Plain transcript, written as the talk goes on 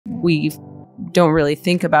we don't really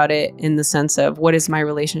think about it in the sense of what is my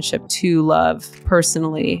relationship to love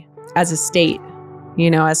personally as a state,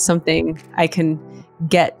 as something I can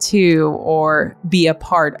get to or be a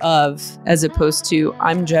part of, as opposed to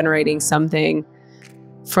I'm generating something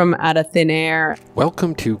from out of thin air.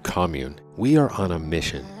 Welcome to Commune. We are on a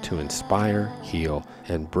mission to inspire, heal,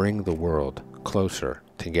 and bring the world closer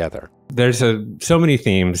together. There's so many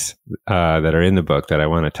themes that are in the book that I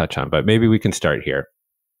want to touch on, but maybe we can start here.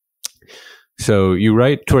 So you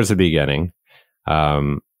write towards the beginning,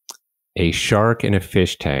 a shark in a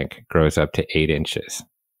fish tank grows up to 8 inches,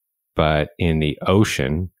 but in the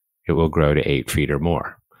ocean, it will grow to 8 feet or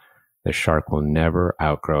more. The shark will never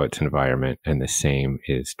outgrow its environment, and the same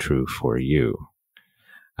is true for you.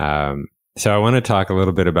 So I want to talk a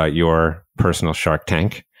little bit about your personal shark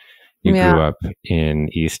tank. You grew up in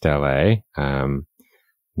East L.A.,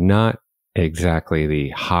 not exactly the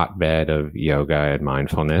hotbed of yoga and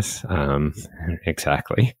mindfulness,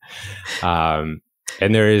 exactly. And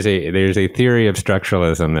there's a theory of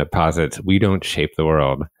structuralism that posits we don't shape the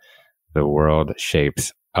world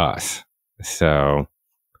shapes us. So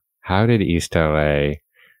how did East L.A.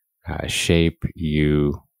 shape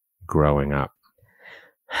you growing up?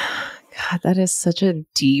 God, that is such a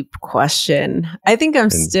deep question. I think I'm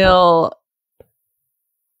still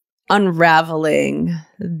unraveling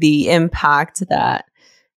the impact that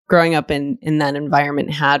growing up in that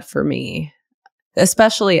environment had for me,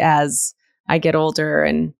 especially as I get older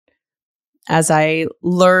and as I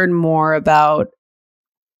learn more about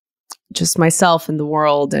just myself and the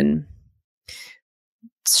world and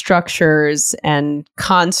structures and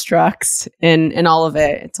constructs and all of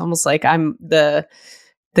it. It's almost like I'm the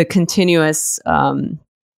continuous,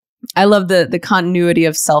 I love the continuity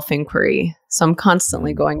of self-inquiry. So I'm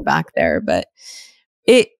constantly going back there, but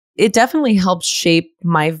it definitely helped shape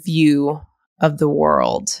my view of the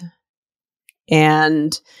world.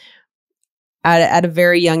 And at a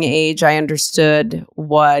very young age, I understood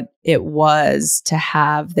what it was to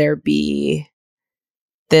have there be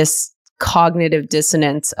this cognitive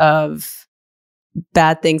dissonance of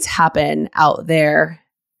bad things happen out there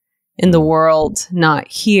in the world, not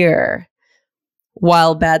here,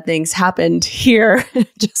 while bad things happened here,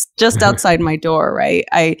 just outside my door, right?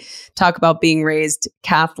 I talk about being raised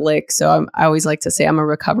Catholic, so I always like to say I'm a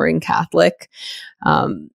recovering Catholic.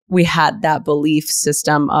 We had that belief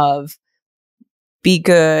system of be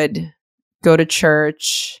good, go to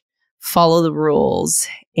church, follow the rules,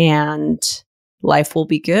 and life will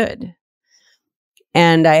be good.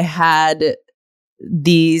 And I had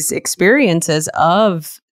these experiences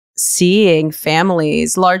of seeing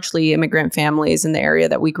families, largely immigrant families in the area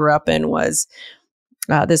that we grew up in, was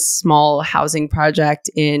this small housing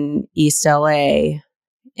project in East L.A.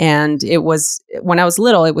 And it was, when I was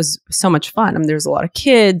little, it was so much fun. I mean, there's a lot of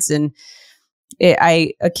kids, and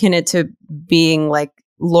I akin it to being like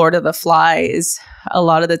Lord of the Flies. A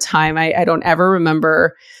lot of the time, I don't ever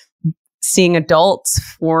remember seeing adults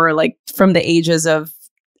from the ages of,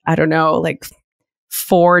 I don't know, like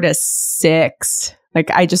 4 to 6. Like,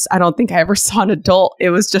 I don't think I ever saw an adult.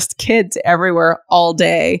 It was just kids everywhere all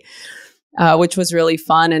day, which was really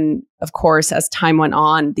fun. And of course, as time went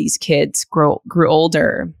on, these kids grew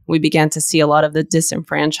older. We began to see a lot of the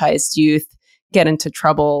disenfranchised youth get into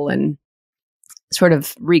trouble and sort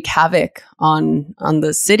of wreak havoc on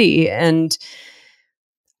the city. And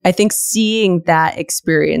I think seeing that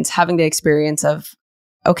experience, having the experience of,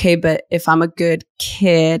 okay, but if I'm a good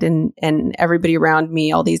kid and everybody around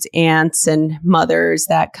me, all these aunts and mothers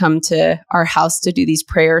that come to our house to do these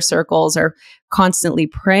prayer circles are constantly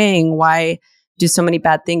praying, why do so many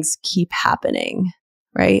bad things keep happening?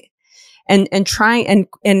 Right. And trying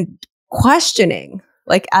and questioning,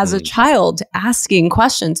 like as a child, asking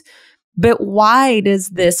questions, but why does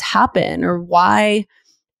this happen? Or why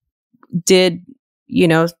did,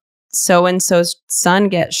 so-and-so's son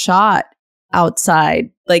get shot outside?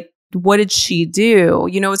 Like, what did she do?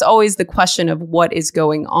 It's always the question of what is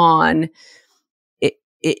going on.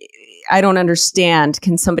 I don't understand.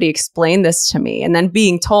 Can somebody explain this to me? And then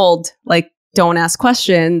being told, like, don't ask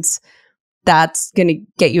questions, that's going to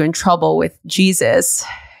get you in trouble with Jesus,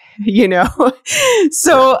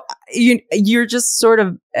 So you're just sort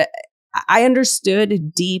of, I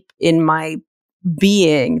understood deep in my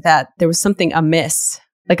being that there was something amiss.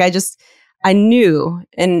 Like, I knew,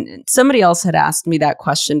 and somebody else had asked me that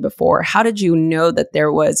question before. How did you know that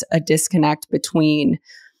there was a disconnect between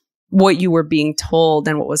what you were being told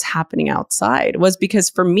and what was happening outside? It was because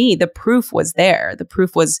for me, the proof was there. The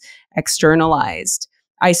proof was externalized.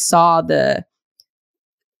 I saw the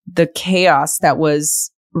chaos that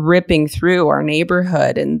was ripping through our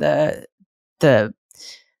neighborhood and the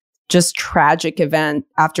just tragic event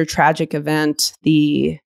after tragic event,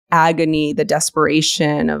 the agony, the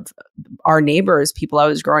desperation of our neighbors, people I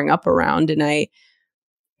was growing up around, and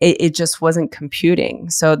it just wasn't computing.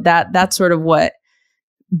 So that's sort of what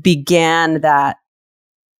began that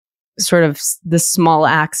sort of the small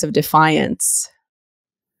acts of defiance.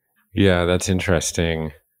 Yeah, that's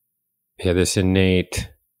interesting. Yeah, this innate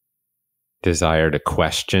desire to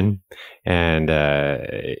question, and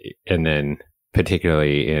then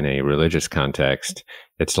particularly in a religious context,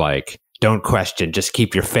 it's like, don't question, just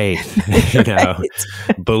keep your faith. Right.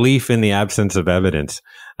 Belief in the absence of evidence.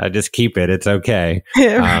 Just keep it. It's okay.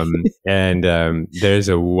 Right. And there's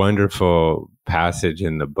a wonderful passage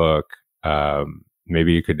in the book.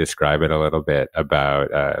 Maybe you could describe it a little bit about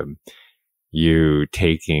you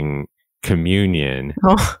taking communion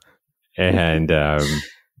and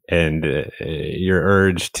your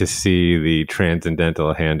urge to see the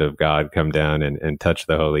transcendental hand of God come down and touch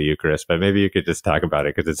the Holy Eucharist. But maybe you could just talk about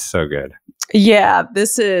it because it's so good. Yeah,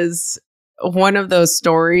 this is one of those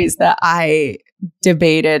stories that I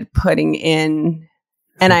debated putting in,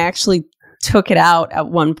 and I actually took it out at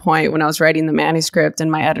one point when I was writing the manuscript,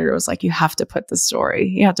 and my editor was like, you have to put the story,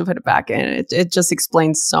 you have to put it back in. It just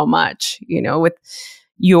explains so much, with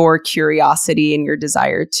your curiosity and your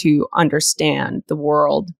desire to understand the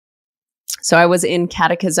world. So I was in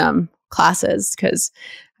catechism classes because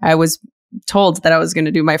I was told that I was going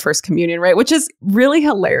to do my first communion, right? Which is really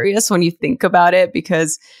hilarious when you think about it,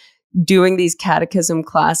 because doing these catechism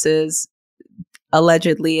classes,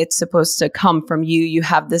 allegedly, it's supposed to come from you. You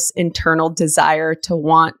have this internal desire to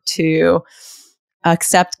want to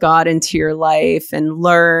accept God into your life and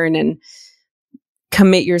learn and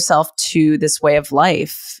commit yourself to this way of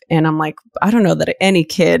life. And I'm like, I don't know that any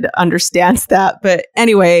kid understands that. But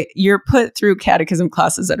anyway, you're put through catechism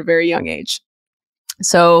classes at a very young age.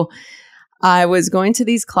 So I was going to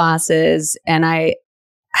these classes, and I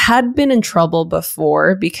had been in trouble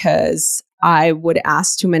before because I would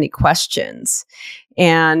ask too many questions.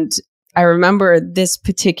 And I remember this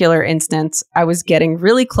particular instance, I was getting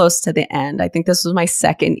really close to the end. I think this was my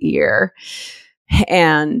second year.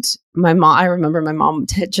 And I remember my mom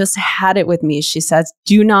had just had it with me. She says,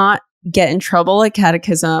 do not get in trouble at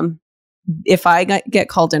catechism. If I get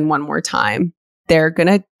called in one more time, they're going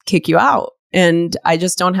to kick you out. And I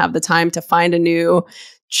just don't have the time to find a new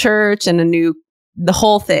church and the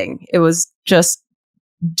whole thing. It was just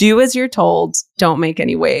do as you're told. Don't make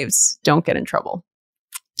any waves. Don't get in trouble.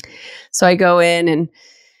 So I go in, and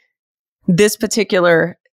this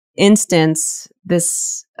particular instance,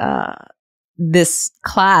 this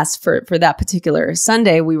class for that particular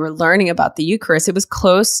Sunday, we were learning about the Eucharist. It was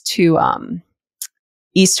close to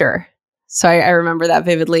Easter. So I remember that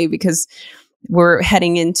vividly because we're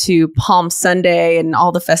heading into Palm Sunday and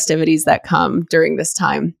all the festivities that come during this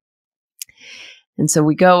time. And so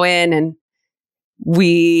we go in and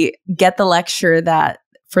we get the lecture that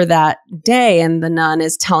for that day, and the nun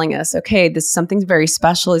is telling us, okay, something very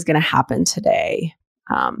special is going to happen today.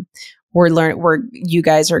 You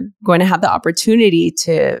guys are going to have the opportunity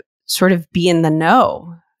to sort of be in the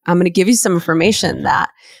know. I'm going to give you some information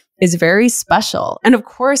that is very special. And of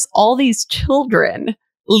course, all these children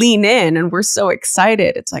lean in, and we're so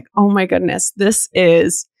excited. It's like, oh my goodness, this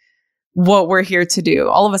is what we're here to do.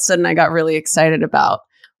 All of a sudden, I got really excited about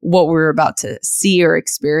what we were about to see or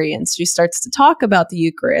experience. She starts to talk about the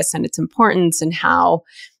Eucharist and its importance, and how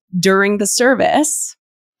during the service,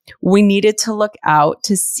 we needed to look out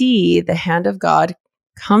to see the hand of God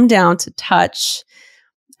come down to touch.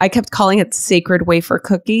 I kept calling it sacred wafer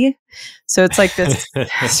cookie. So it's like this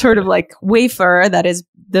sort of like wafer that is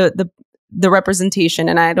the representation.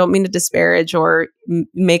 And I don't mean to disparage or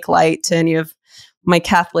make light to any of my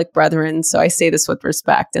Catholic brethren. So I say this with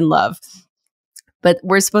respect and love. But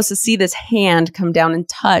we're supposed to see this hand come down and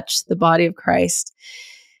touch the body of Christ.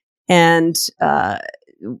 And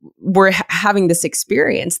we're having this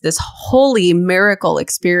experience, this holy miracle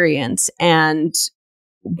experience. And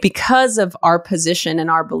because of our position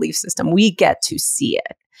and our belief system, we get to see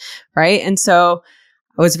it, right? And so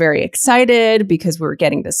I was very excited because we were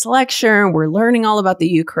getting this lecture, we're learning all about the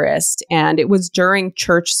Eucharist, and it was during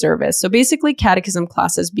church service. So basically, catechism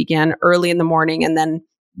classes began early in the morning, and then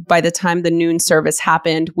by the time the noon service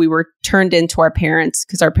happened, we were turned into our parents,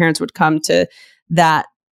 because our parents would come to that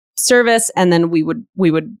service, and then we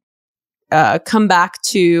would come back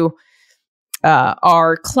to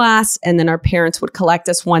our class, and then our parents would collect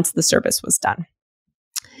us once the service was done.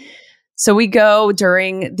 So we go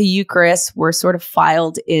during the Eucharist, we're sort of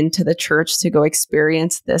filed into the church to go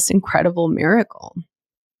experience this incredible miracle.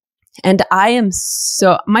 And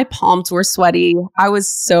my palms were sweaty. I was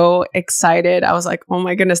so excited. I was like, oh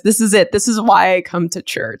my goodness, this is it. This is why I come to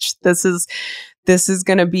church. This is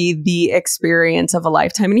going to be the experience of a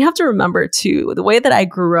lifetime. And you have to remember too, the way that I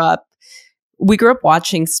grew up, we grew up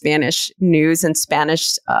watching Spanish news and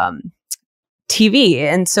Spanish TV.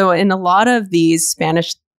 And so in a lot of these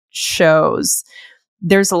Spanish shows,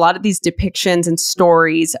 there's a lot of these depictions and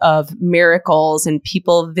stories of miracles and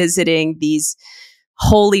people visiting these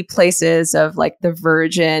holy places of like the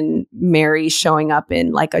Virgin Mary showing up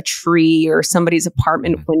in like a tree or somebody's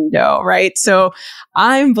apartment window, right? So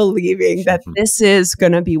I'm believing that this is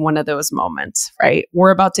going to be one of those moments, right? We're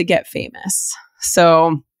about to get famous.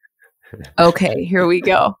 So, okay, here we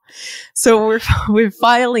go. So we're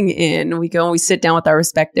filing in. We go and we sit down with our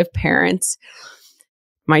respective parents.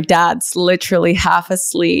 My dad's literally half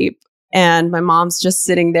asleep and my mom's just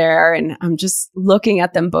sitting there, and I'm just looking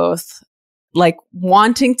at them both, like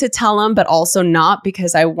wanting to tell them, but also not,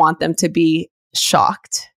 because I want them to be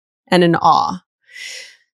shocked and in awe.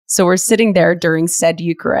 So we're sitting there during said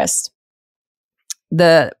Eucharist.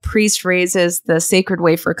 The priest raises the sacred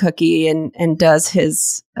wafer cookie and does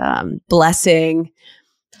his blessing.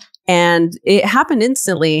 And it happened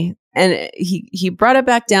instantly. And he brought it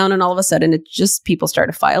back down, and all of a sudden people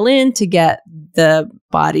started to file in to get the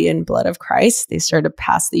body and blood of Christ. They started to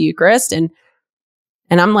pass the Eucharist, and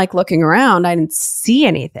I'm like looking around. I didn't see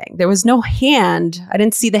anything. There was no hand. I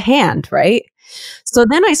didn't see the hand, right? So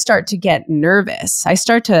then I start to get nervous. I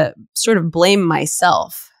start to sort of blame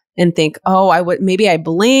myself and think, maybe I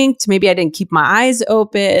blinked. Maybe I didn't keep my eyes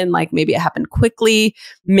open. Like maybe it happened quickly.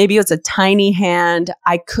 Maybe it was a tiny hand.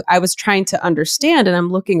 I was trying to understand, and I'm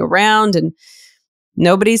looking around and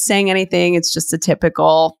nobody's saying anything. It's just a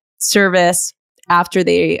typical service. After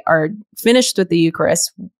they are finished with the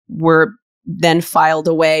Eucharist, we're then filed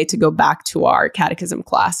away to go back to our catechism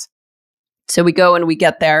class. So we go and we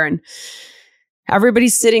get there, and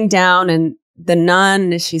everybody's sitting down, and the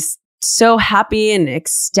nun, she's so happy and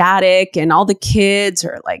ecstatic, and all the kids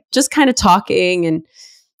are like just kind of talking and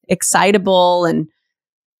excitable, and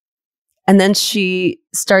then she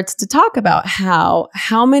starts to talk about how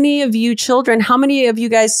many of you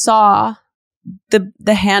guys saw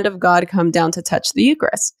the hand of God come down to touch the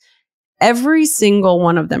Eucharist. Every single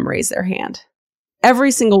one of them raised their hand.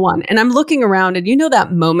 Every single one. And I'm looking around, and you know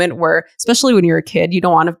that moment where, especially when you're a kid, you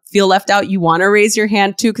don't want to feel left out. You want to raise your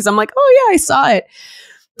hand too, because I'm like, oh yeah, I saw it.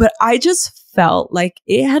 But I just felt like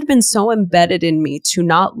it had been so embedded in me to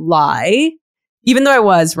not lie, even though I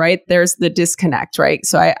was, right? There's the disconnect, right?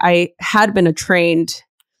 So I had been a trained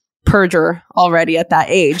perjurer already at that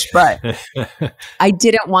age, but I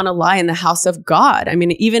didn't want to lie in the house of God. I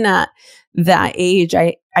mean, even at that age,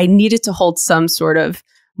 I needed to hold some sort of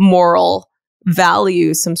moral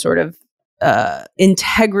value, some sort of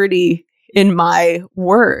integrity in my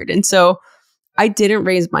word. And so I didn't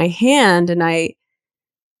raise my hand, and I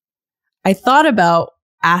thought about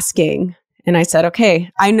asking, and I said,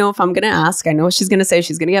 okay, I know if I'm going to ask, I know what she's going to say.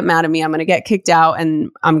 She's going to get mad at me. I'm going to get kicked out,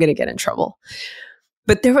 and I'm going to get in trouble.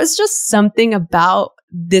 But there was just something about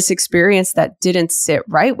this experience that didn't sit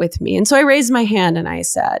right with me. And so I raised my hand and I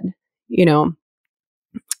said,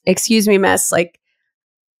 excuse me, miss, like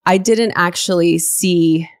I didn't actually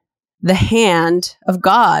see the hand of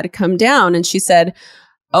God come down. And she said,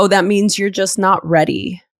 oh, that means you're just not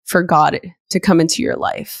ready for God to come into your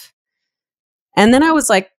life. And then I was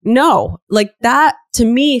like, no, like that to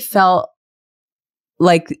me felt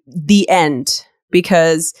like the end,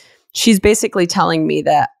 because she's basically telling me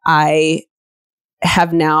that I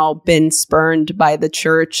have now been spurned by the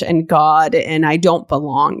church and God, and I don't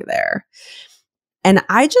belong there. And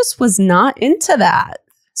I just was not into that.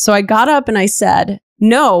 So I got up and I said,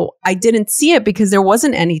 no, I didn't see it because there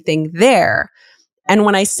wasn't anything there. And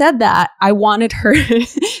when I said that, I wanted her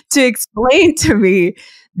to explain to me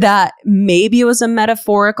that maybe it was a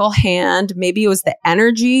metaphorical hand, maybe it was the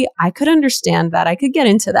energy. I could understand that. I could get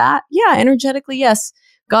into that. Yeah, energetically, yes.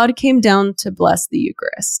 God came down to bless the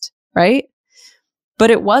Eucharist, right?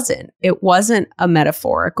 But it wasn't. It wasn't a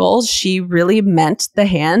metaphorical. She really meant the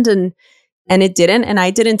hand, and it didn't, and I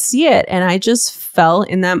didn't see it. And I just felt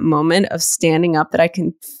in that moment of standing up that I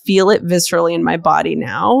can feel it viscerally in my body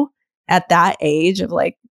now at that age of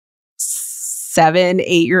like 7, 8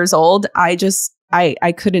 years old.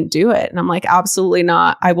 I couldn't do it. And I'm like, absolutely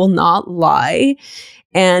not. I will not lie.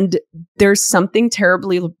 And there's something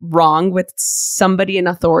terribly wrong with somebody in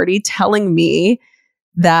authority telling me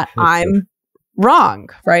that I'm wrong,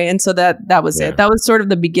 right? And so that was it. That was sort of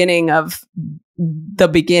the beginning of the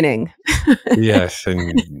beginning. Yes,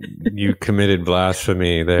 and you committed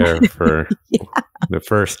blasphemy there for the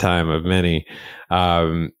first time of many.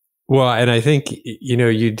 Well, and I think,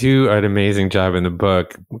 you do an amazing job in the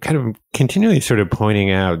book, kind of continually sort of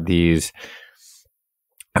pointing out these,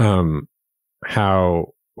 my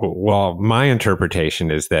interpretation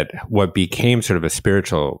is that what became sort of a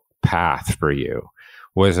spiritual path for you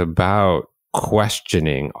was about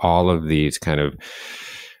questioning all of these kind of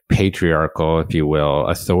patriarchal, if you will,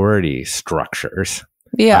 authority structures.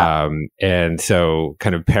 Yeah. And so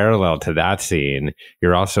kind of parallel to that scene,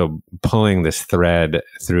 you're also pulling this thread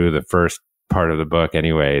through the first part of the book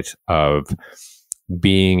anyways, of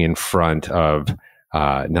being in front of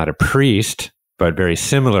not a priest, but very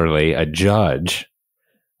similarly a judge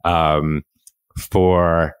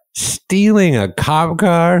for stealing a cop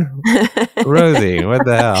car. Rosie, what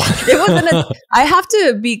the hell? I have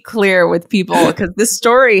to be clear with people because this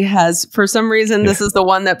story has, for some reason, this is the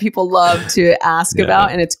one that people love to ask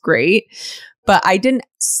about, and it's great. But I didn't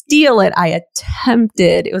steal it.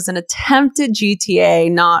 It was an attempted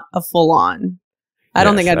GTA, not a full on. I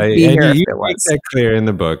don't think I'd be here if it was. Make that clear in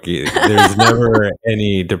the book. There's never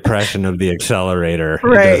any depression of the accelerator.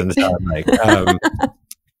 Right. It doesn't sound like.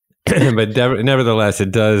 But nevertheless,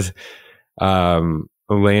 it does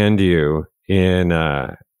land you in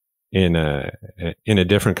a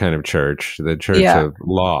different kind of church, the church of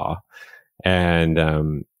law,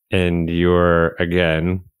 and you're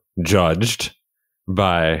again judged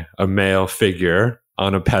by a male figure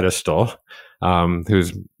on a pedestal,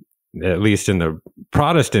 who's, at least in the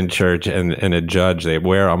Protestant church and a judge, they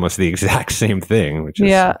wear almost the exact same thing, which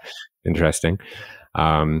is interesting.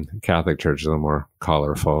 Catholic Church is a little more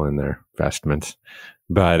colorful in their vestments,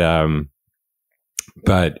 but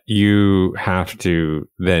you have to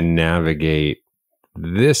then navigate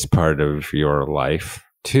this part of your life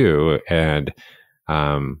too. And,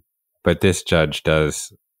 but this judge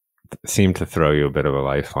does seem to throw you a bit of a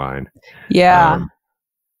lifeline. Yeah.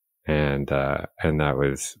 And that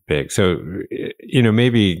was big. So,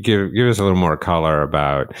 maybe give us a little more color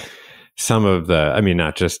about some of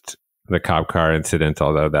not just the cop car incident,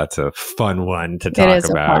 although that's a fun one to talk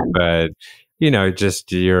about, but,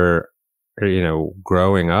 just your,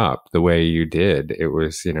 growing up the way you did, it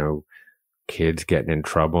was, kids getting in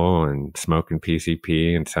trouble and smoking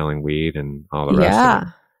PCP and selling weed and all the rest of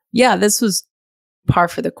it. Yeah. This was par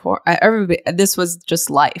for the course. This was just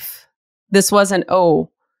life. This wasn't,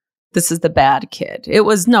 this is the bad kid. It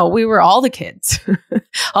was, no, we were all the kids,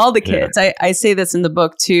 all the kids. Yeah. I say this in the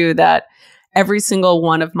book too, that every single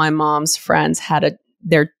one of my mom's friends had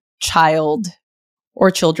their child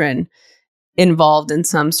or children involved in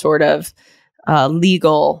some sort of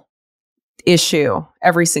legal issue.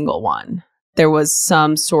 Every single one. There was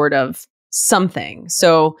some sort of something.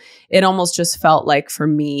 So it almost just felt like, for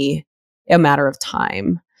me, a matter of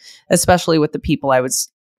time, especially with the people I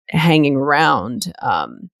was hanging around.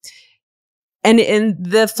 And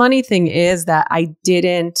the funny thing is that I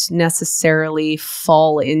didn't necessarily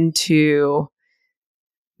fall into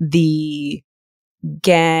the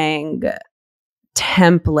gang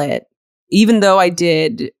template, even though I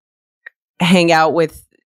did hang out with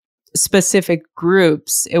specific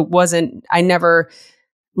groups. I never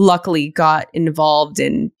luckily got involved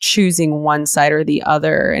in choosing one side or the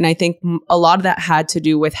other. And I think a lot of that had to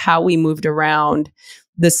do with how we moved around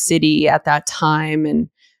the city at that time. And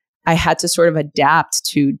I had to sort of adapt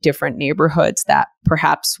to different neighborhoods that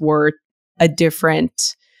perhaps were a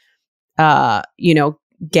different,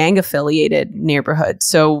 gang affiliated neighborhood.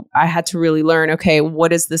 So I had to really learn, okay,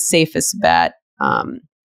 what is the safest bet? And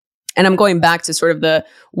I'm going back to sort of the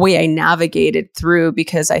way I navigated through,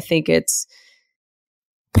 because I think it's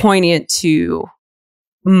poignant to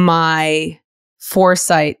my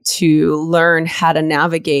foresight to learn how to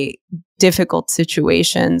navigate difficult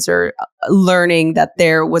situations, or learning that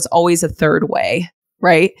there was always a third way,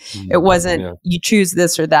 right? It wasn't you choose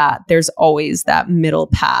this or that. There's always that middle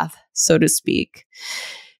path, so to speak.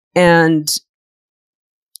 And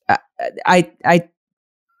I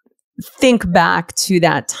think back to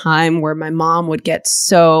that time where my mom would get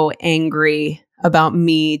so angry about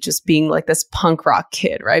me just being like this punk rock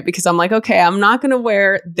kid, right? Because I'm like, okay, I'm not going to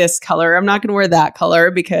wear this color. I'm not going to wear that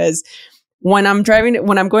color, because when I'm going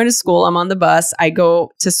to school, I'm on the bus. I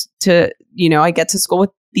go to I get to school with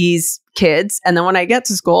these kids. And then when I get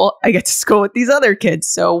to school with these other kids.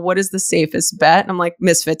 So what is the safest bet? And I'm like,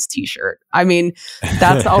 Misfits t-shirt. I mean,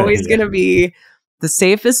 that's always going to be the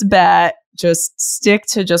safest bet. Just stick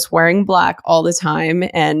to just wearing black all the time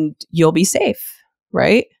and you'll be safe.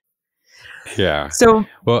 Right? Yeah. So,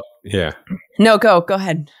 well, yeah. No, go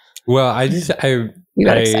ahead. Well, I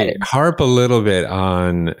harp a little bit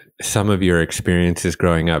on some of your experiences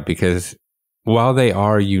growing up, because while they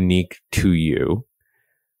are unique to you,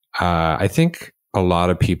 I think a lot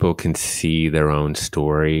of people can see their own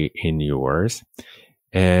story in yours.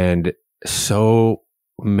 And so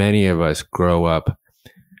many of us grow up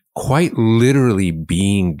quite literally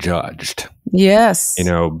being judged. Yes.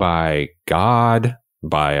 By God,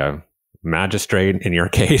 by a magistrate in your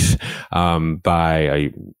case,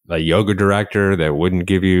 by a yoga director that wouldn't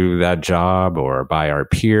give you that job, or by our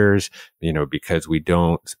peers, because we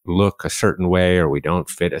don't look a certain way or we don't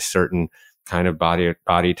fit a certain kind of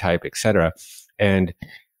body type, etc. And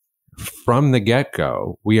from the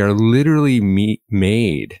get-go, we are literally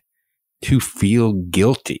made to feel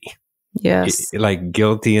guilty. Yes. Like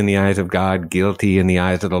guilty in the eyes of God, guilty in the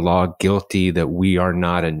eyes of the law, guilty that we are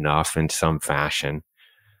not enough in some fashion.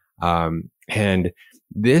 And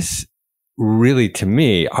this really, to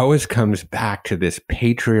me, always comes back to this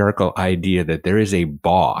patriarchal idea that there is a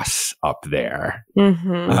boss up there.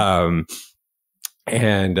 Mm-hmm.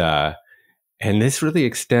 And this really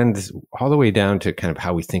extends all the way down to kind of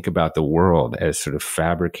how we think about the world as sort of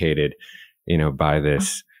fabricated, by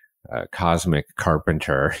this cosmic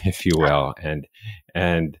carpenter, if you will, and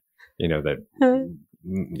that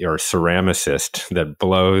your ceramicist that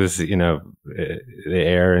blows the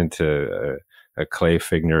air into a clay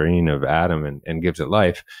figurine of Adam and gives it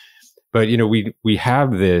life. But we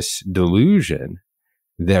have this delusion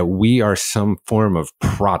that we are some form of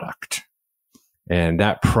product, and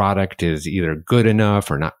that product is either good enough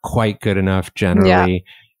or not quite good enough generally,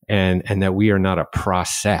 and that we are not a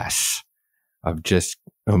process of just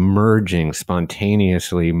emerging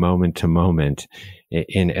spontaneously moment to moment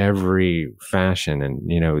in every fashion.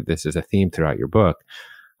 And, this is a theme throughout your book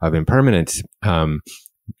of impermanence.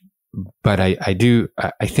 But I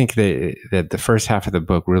think that the first half of the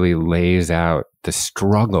book really lays out the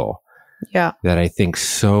struggle that I think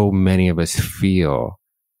so many of us feel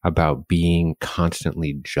about being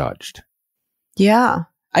constantly judged. Yeah,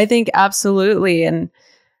 I think absolutely. And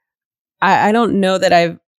I don't know that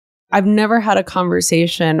I've never had a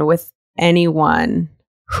conversation with anyone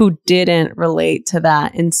who didn't relate to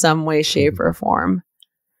that in some way, shape, or form.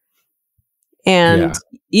 And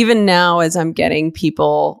even now, as I'm getting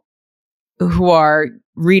people who are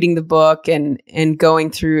reading the book and going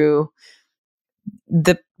through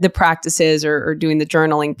the practices or doing the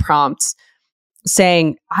journaling prompts,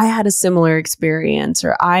 saying, I had a similar experience,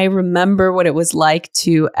 or I remember what it was like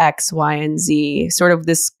to X, Y, and Z, sort of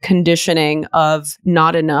this conditioning of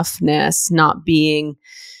not enoughness, not being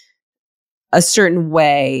a certain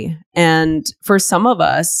way. And for some of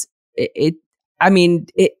us,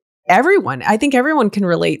 everyone, I think everyone can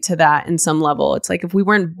relate to that in some level. It's like if we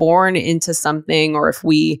weren't born into something, or if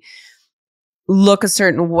we look a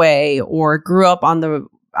certain way or grew up on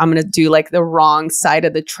I'm going to do like the wrong side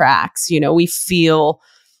of the tracks, we feel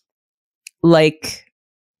like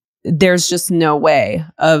there's just no way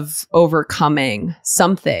of overcoming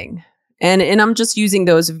something. And I'm just using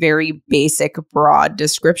those very basic, broad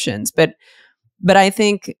descriptions. But I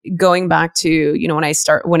think going back to,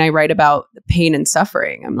 when I write about pain and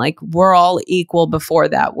suffering, I'm like, we're all equal before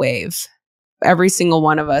that wave. Every single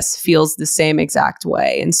one of us feels the same exact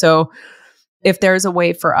way. And so if there's a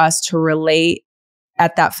way for us to relate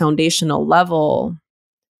at that foundational level,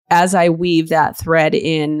 as I weave that thread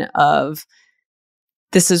in of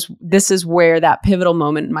this is where that pivotal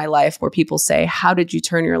moment in my life where people say, how did you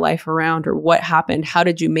turn your life around? Or what happened? How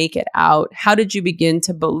did you make it out? How did you begin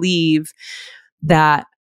to believe that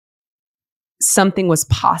something was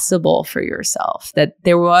possible for yourself, that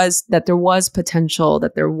there was potential,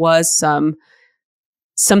 that there was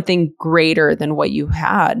something greater than what you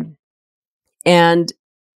had? And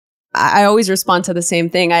I always respond to the same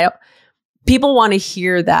thing. People want to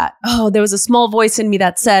hear that, there was a small voice in me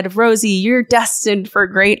that said, Rosie, you're destined for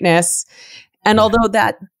greatness. And although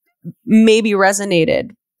that maybe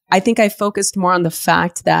resonated, I think I focused more on the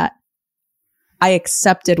fact that I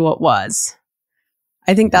accepted what was.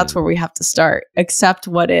 I think that's where we have to start. Accept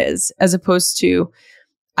what is, as opposed to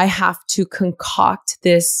I have to concoct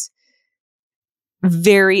this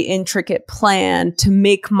very intricate plan to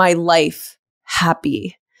make my life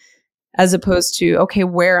happy. As opposed to, okay,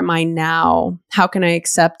 where am I now? How can I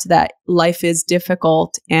accept that life is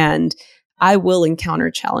difficult and I will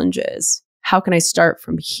encounter challenges? How can I start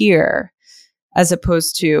from here? As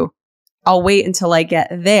opposed to, I'll wait until I get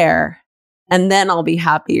there and then I'll be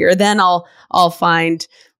happy, or then I'll find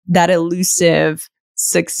that elusive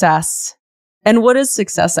success. And what is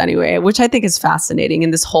success anyway? Which I think is fascinating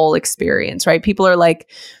in this whole experience, right? People are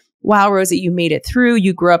like, wow, Rosie, you made it through.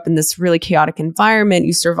 You grew up in this really chaotic environment.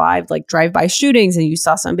 You survived like drive-by shootings and you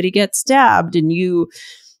saw somebody get stabbed and you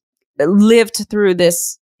lived through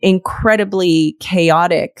this incredibly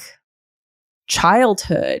chaotic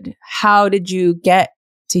childhood? How did you get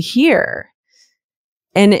to here?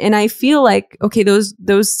 And I feel like, okay,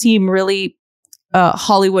 those seem really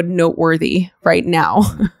Hollywood noteworthy right now.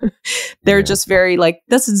 They're just very like,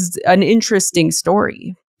 this is an interesting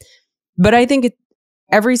story. But I think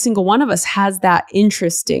every single one of us has that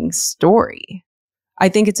interesting story. I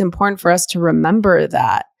think it's important for us to remember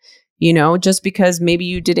that, you know, just because maybe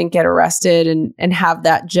you didn't get arrested and have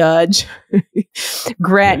that judge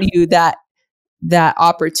grant you that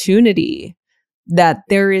opportunity, that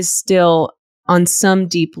there is still on some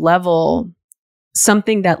deep level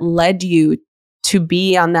something that led you to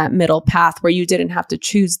be on that middle path where you didn't have to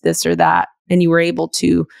choose this or that, and you were able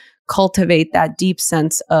to cultivate that deep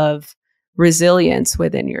sense of resilience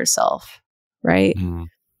within yourself, right?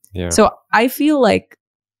 Yeah. So I feel like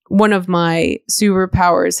one of my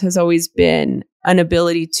superpowers has always been an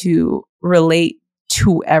ability to relate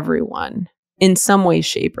to everyone in some way,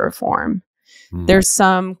 shape, or form. There's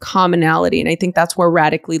some commonality, and I think that's where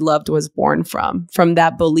Radically Loved was born from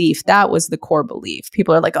that belief. That was the core belief.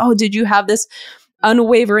 People are like, oh, did you have this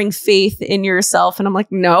unwavering faith in yourself? And I'm like,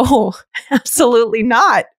 no, absolutely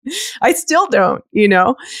not. I still don't, you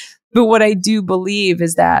know? But what I do believe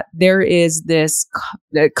is that there is this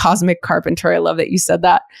cosmic carpenter. I love that you said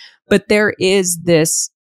that. But there is this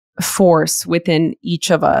force within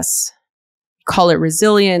each of us. Call it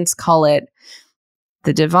resilience, call it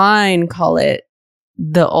the divine, call it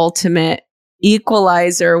the ultimate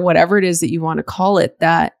equalizer, whatever it is that you want to call it,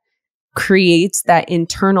 that creates that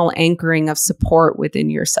internal anchoring of support within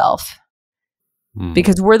yourself.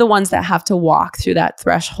 Because we're the ones that have to walk through that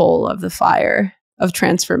threshold of the fire of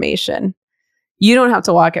transformation. You don't have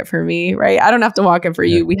to walk it for me, right? I don't have to walk it for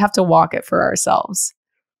you. We have to walk it for ourselves.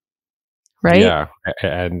 Right? Yeah.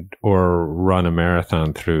 Or run a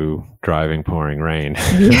marathon through driving, pouring rain.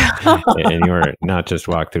 Yeah. And you're not just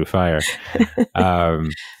walk through fire. I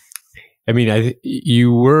mean,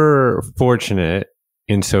 you were fortunate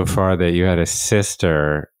insofar that you had a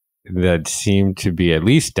sister that seemed to be at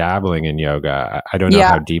least dabbling in yoga. I don't know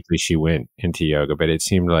how deeply she went into yoga, but it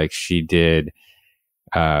seemed like she did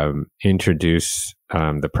introduce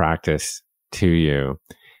the practice to you.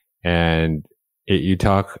 And you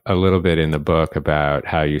talk a little bit in the book about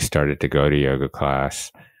how you started to go to yoga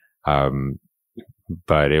class,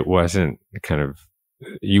 but it wasn't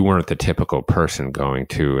you weren't the typical person going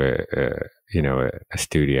to a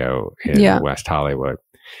studio in West Hollywood.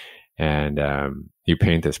 And you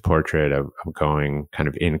paint this portrait of going kind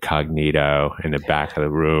of incognito in the back of the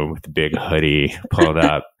room with the big hoodie pulled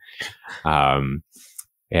up.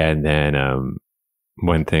 And then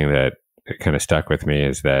one thing that kind of stuck with me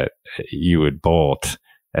is that you would bolt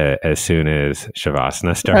as soon as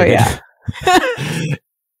Shavasana started. Oh,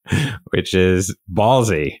 yeah. Which is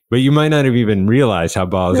ballsy, but you might not have even realized how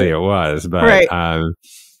ballsy it was. But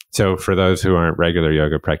so for those who aren't regular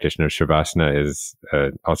yoga practitioners, Shavasana is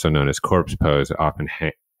also known as corpse pose. Often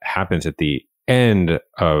happens at the end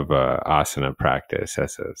of asana practice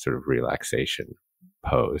as a sort of relaxation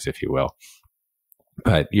pose, if you will.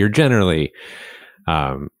 But you're generally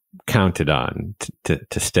counted on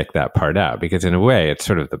to stick that part out, because in a way it's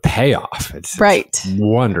sort of the payoff. It's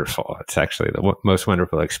wonderful. It's actually the most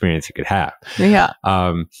wonderful experience you could have. Yeah.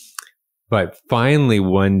 But finally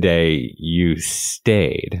one day you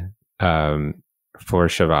stayed for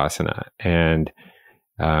Shavasana, and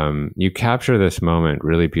you capture this moment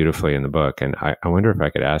really beautifully in the book. And I wonder if I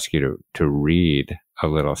could ask you to read a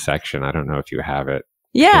little section. I don't know if you have it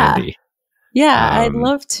handy. Yeah, I'd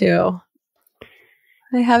love to.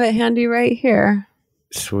 I have it handy right here.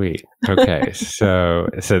 Sweet. Okay. So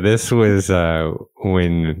this was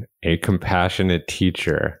when a compassionate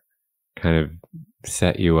teacher kind of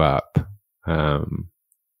set you up,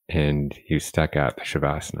 and you stuck out the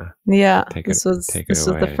Shavasana. Yeah. This was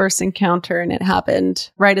the first encounter, and it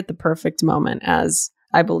happened right at the perfect moment, as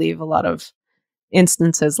I believe a lot of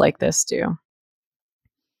instances like this do.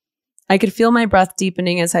 I could feel my breath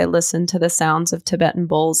deepening as I listened to the sounds of Tibetan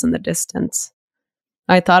bowls in the distance.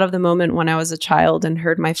 I thought of the moment when I was a child and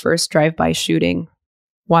heard my first drive-by shooting,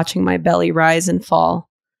 watching my belly rise and fall.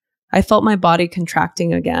 I felt my body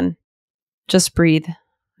contracting again. Just breathe,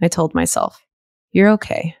 I told myself. You're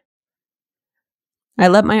okay. I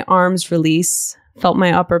let my arms release, felt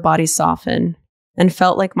my upper body soften, and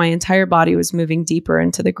felt like my entire body was moving deeper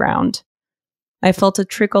into the ground. I felt a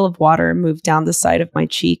trickle of water move down the side of my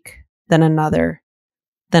cheek, then another,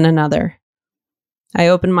 then another. I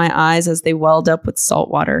opened my eyes as they welled up with salt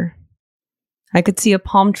water. I could see a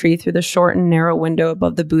palm tree through the short and narrow window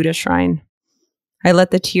above the Buddha shrine. I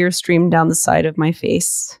let the tears stream down the side of my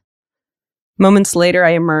face. Moments later,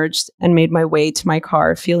 I emerged and made my way to my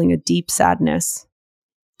car, feeling a deep sadness.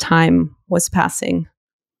 Time was passing.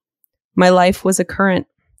 My life was a current,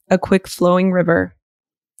 a quick flowing river.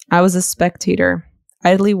 I was a spectator,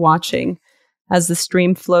 idly watching as the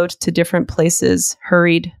stream flowed to different places,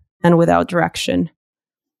 hurried and without direction.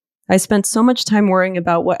 I spent so much time worrying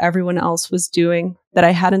about what everyone else was doing that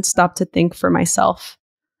I hadn't stopped to think for myself.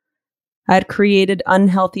 I had created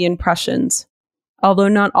unhealthy impressions, although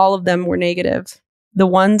not all of them were negative. The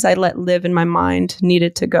ones I let live in my mind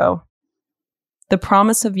needed to go. The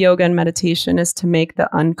promise of yoga and meditation is to make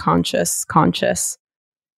the unconscious conscious.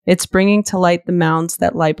 It's bringing to light the mounds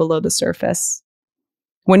that lie below the surface.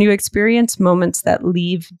 When you experience moments that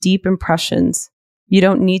leave deep impressions, you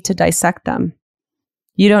don't need to dissect them.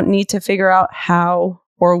 You don't need to figure out how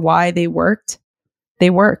or why they worked. They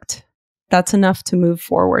worked. That's enough to move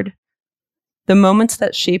forward. The moments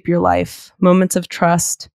that shape your life, moments of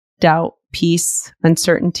trust, doubt, peace,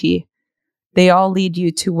 uncertainty, they all lead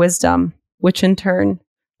you to wisdom, which in turn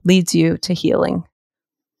leads you to healing.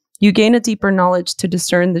 You gain a deeper knowledge to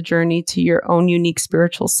discern the journey to your own unique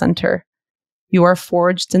spiritual center. You are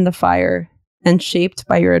forged in the fire and shaped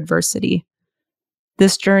by your adversity.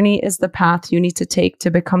 This journey is the path you need to take to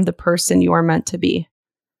become the person you are meant to be.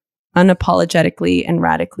 Unapologetically and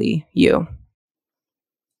radically you.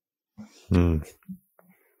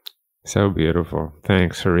 So beautiful.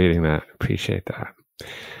 Thanks for reading that. Appreciate that.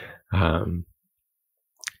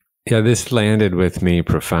 This landed with me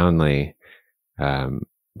profoundly.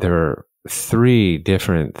 There are 3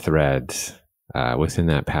 different threads within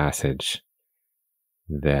that passage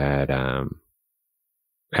that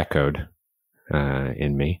echoed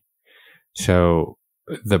in me. So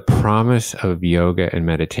the promise of yoga and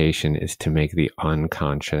meditation is to make the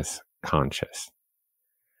unconscious conscious.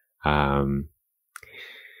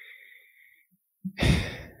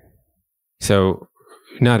 So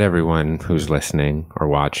not everyone who's listening or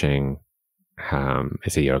watching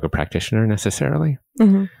is a yoga practitioner necessarily.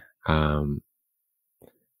 Mm-hmm.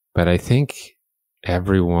 But I think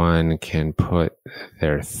everyone can put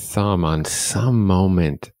their thumb on some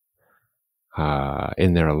moment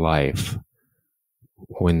in their life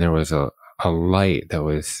when there was a light that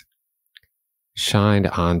was shined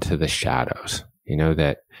onto the shadows. You know,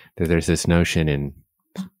 that there's this notion in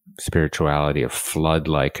spirituality of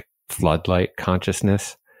floodlight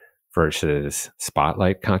consciousness versus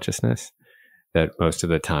spotlight consciousness, that most of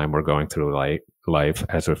the time we're going through life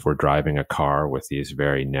as if we're driving a car with these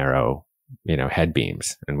very narrow, head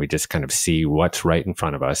beams, and we just kind of see what's right in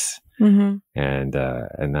front of us. Mm-hmm.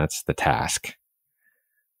 And that's the task.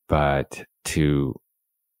 But to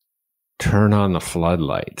turn on the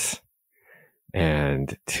floodlights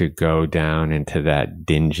and to go down into that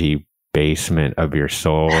dingy basement of your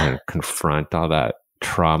soul and confront all that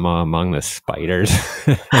trauma among the spiders,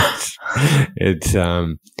 it's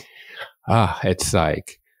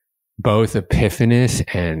like both epiphanous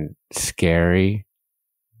and scary.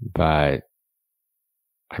 But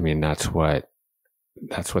I mean, that's what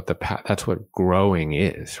growing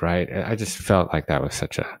is, right? I just felt like that was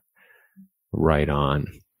such a right on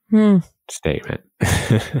statement.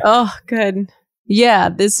 Oh, good. Yeah,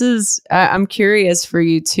 this is, I'm curious for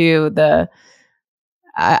you too.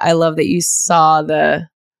 I love that you saw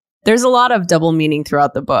there's a lot of double meaning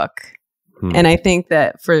throughout the book. And I think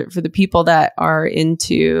that for the people that are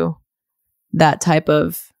into that type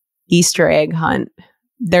of Easter egg hunt,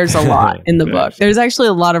 there's a lot in the book. There's actually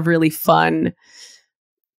a lot of really fun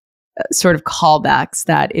sort of callbacks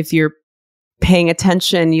that if you're paying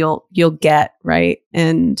attention, you'll get, right?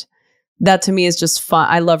 And that to me is just fun.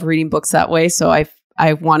 I love reading books that way. So I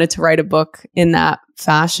wanted to write a book in that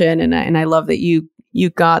fashion. And I love that you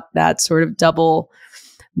got that sort of double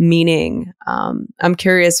meaning. I'm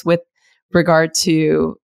curious with regard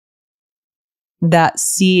to that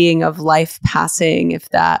seeing of life passing, if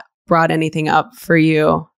that brought anything up for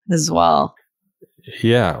you as well.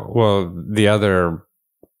 Yeah. Well, the other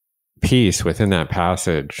piece within that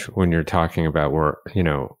passage, when you're talking about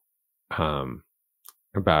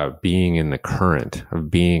about being in the current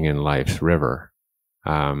of being in life's river.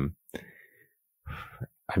 I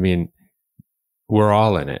mean, we're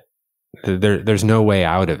all in it. There's no way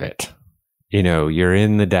out of it. You're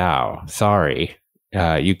in the Tao. Sorry.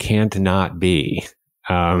 You can't not be.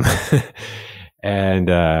 And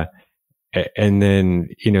then,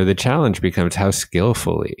 the challenge becomes how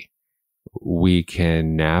skillfully we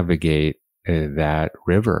can navigate that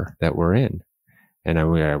river that we're in. And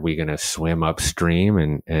are we going to swim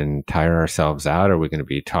upstream and tire ourselves out? Are we going to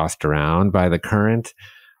be tossed around by the current?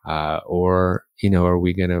 Or are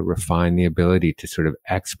we going to refine the ability to sort of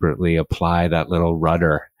expertly apply that little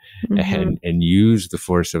rudder and use the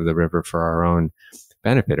force of the river for our own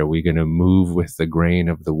benefit? Are we going to move with the grain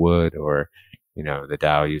of the wood? Or, the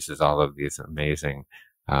Tao uses all of these amazing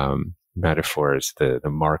metaphors, the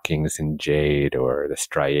markings in jade or the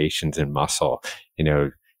striations in muscle,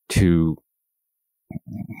 to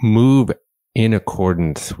move in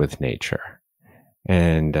accordance with nature,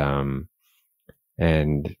 and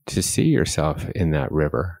to see yourself in that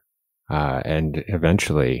river, and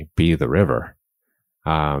eventually be the river.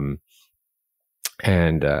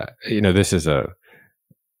 This is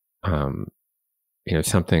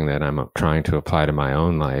something that I'm trying to apply to my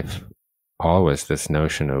own life. Always this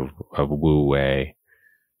notion of wu wei,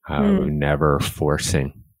 never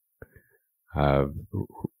forcing,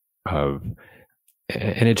 and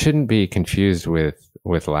it shouldn't be confused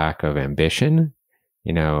with lack of ambition.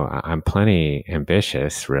 I'm plenty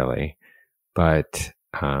ambitious, really, but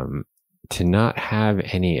to not have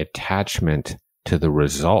any attachment to the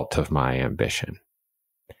result of my ambition,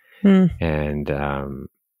 and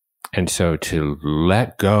so to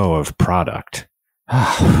let go of product,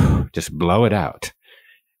 just blow it out,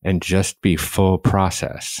 and just be full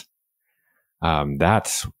process.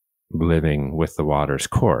 That's living with the water's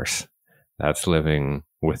course. That's living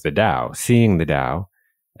with the Tao, seeing the Tao,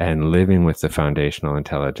 and living with the foundational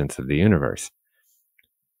intelligence of the universe.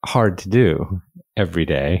 Hard to do every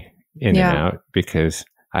day, in and out, because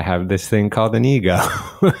I have this thing called an ego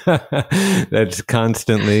that's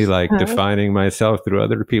constantly defining myself through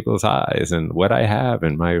other people's eyes and what I have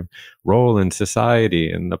and my role in society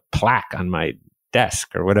and the plaque on my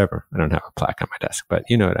desk or whatever. I don't have a plaque on my desk, but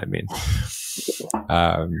you know what I mean.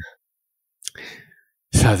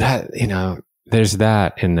 So that, there's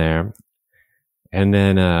that in there. And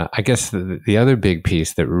then I guess the other big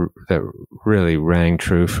piece that really rang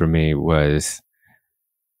true for me was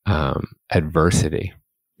adversity.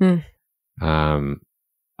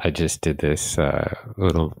 I just did this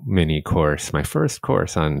little mini course, my first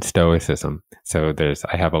course on Stoicism. So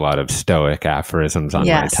I have a lot of Stoic aphorisms on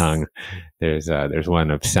my tongue. There's one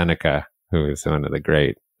of Seneca, who is one of the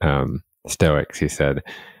great Stoics. He said,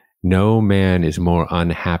 "No man is more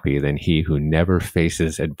unhappy than he who never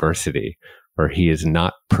faces adversity, for he is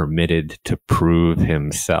not permitted to prove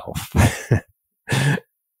himself."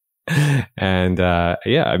 And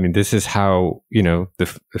this is how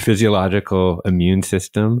the physiological immune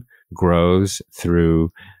system grows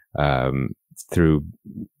through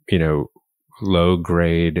low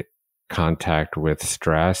grade contact with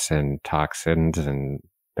stress and toxins and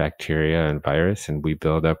bacteria and virus, and we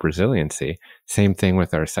build up resiliency. Same thing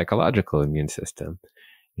with our psychological immune system.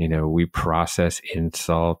 We process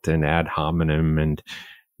insult and ad hominem and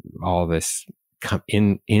all this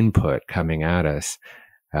input coming at us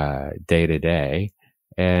day to day.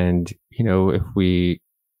 And, if we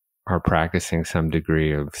are practicing some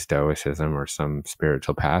degree of stoicism or some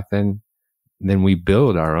spiritual path, then we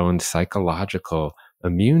build our own psychological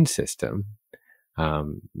immune system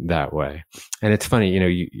that way. And it's funny,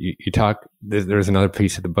 you talk, there's another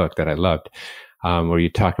piece of the book that I loved where you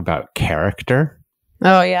talk about character.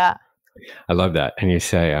 Oh, yeah. I love that. And you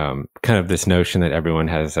say kind of this notion that everyone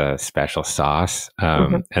has a special sauce.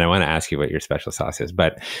 And I want to ask you what your special sauce is.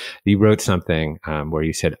 But you wrote something where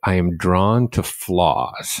you said, "I am drawn to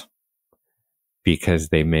flaws because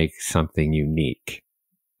they make something unique."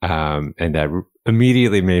 And that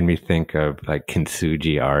immediately made me think of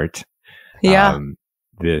kintsugi art. Yeah.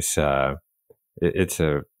 It's a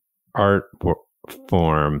art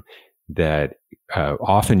form that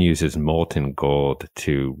often uses molten gold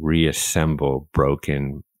to reassemble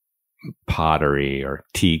broken pottery or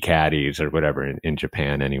tea caddies or whatever in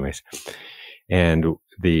Japan anyways. And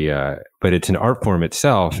but it's an art form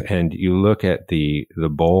itself. And you look at the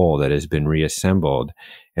bowl that has been reassembled,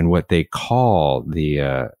 and what they call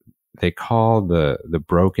the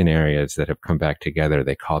broken areas that have come back together,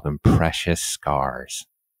 they call them precious scars.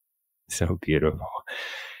 So beautiful.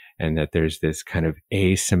 And that there's this kind of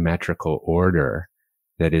asymmetrical order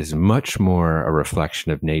that is much more a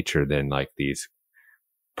reflection of nature than these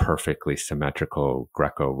perfectly symmetrical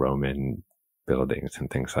Greco-Roman buildings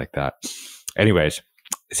and things like that. Anyways,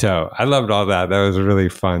 so I loved all that. That was really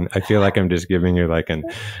fun. I feel like I'm just giving you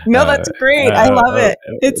no, that's great. I love it.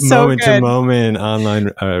 It's so good. Moment-to-moment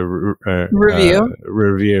online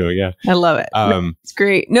review. Yeah. I love it. It's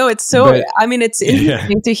great. No, it's so, it's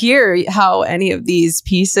interesting to hear how any of these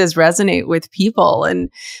pieces resonate with people. And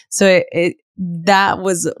so that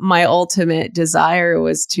was my ultimate desire,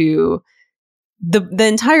 was to, the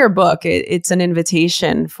entire book, it's an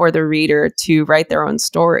invitation for the reader to write their own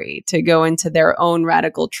story, to go into their own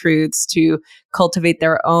radical truths, to cultivate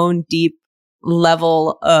their own deep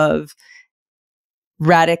level of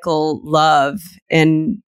radical love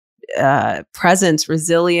and presence,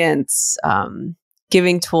 resilience,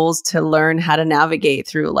 giving tools to learn how to navigate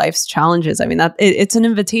through life's challenges. I mean, it's an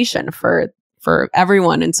invitation for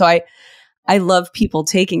everyone. And so I love people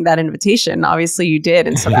taking that invitation. Obviously you did.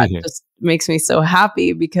 And so that just makes me so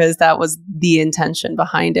happy because that was the intention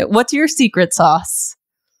behind it. What's your secret sauce?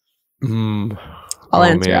 I'll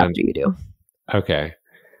answer after you do. Okay.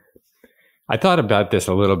 I thought about this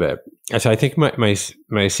a little bit. So I think my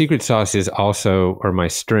secret sauce is also, or my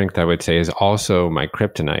strength, I would say, is also my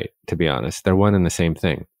kryptonite, to be honest. They're one and the same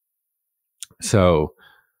thing. So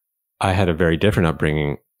I had a very different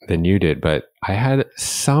upbringing than you did, but I had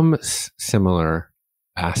some similar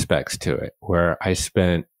aspects to it where I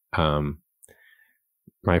spent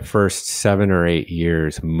my first 7 or 8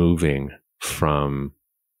 years moving from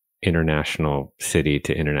international city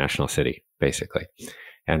to international city, basically.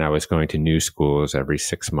 And I was going to new schools every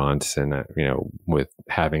 6 months and, with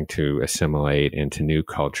having to assimilate into new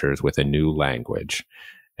cultures with a new language.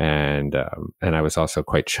 And I was also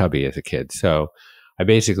quite chubby as a kid. So I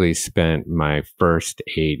basically spent my first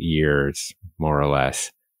 8 years, more or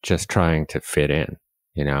less, just trying to fit in,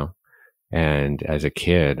 and as a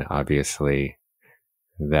kid, obviously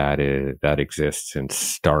that exists in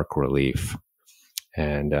stark relief.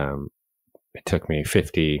 And, it took me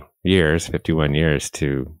 51 years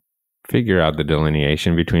to figure out the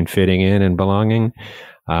delineation between fitting in and belonging.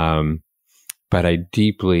 But I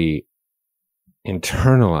deeply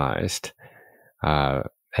internalized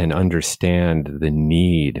and understand the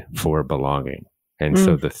need for belonging. And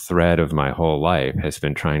so the thread of my whole life has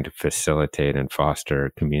been trying to facilitate and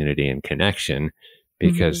foster community and connection,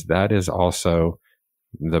 because that is also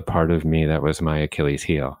the part of me that was my Achilles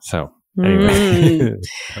heel. So anyway,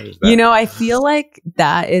 I feel like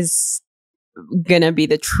that is going to be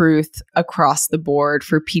the truth across the board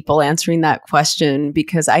for people answering that question,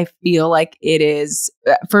 because I feel like it is,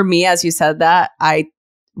 for me, as you said that,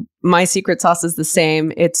 my secret sauce is the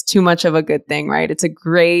same. It's too much of a good thing, right? It's a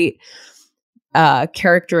great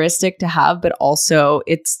characteristic to have, but also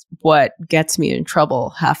it's what gets me in trouble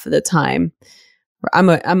half of the time. I'm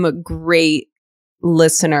a great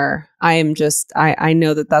listener. I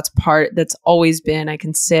know that's always been, I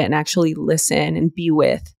can sit and actually listen and be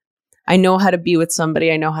with. I know how to be with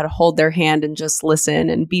somebody. I know how to hold their hand and just listen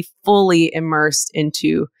and be fully immersed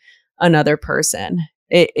into another person.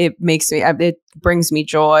 It brings me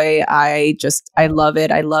joy. I love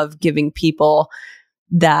it. I love giving people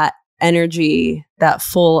that energy, that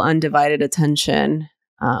full undivided attention.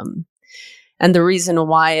 And the reason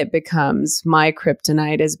why it becomes my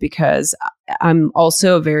kryptonite is because I'm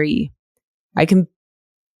also I can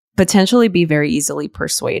potentially be very easily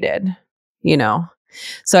persuaded,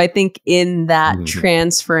 So I think in that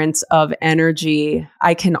transference of energy,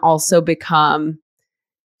 I can also become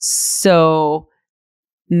so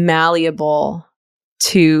malleable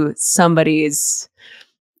to somebody's,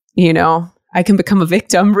 I can become a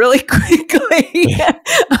victim really quickly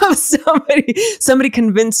of somebody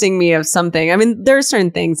convincing me of something. I mean, there are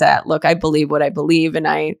certain things that, look, I believe what I believe, and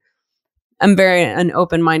I'm very an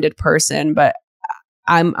open-minded person, but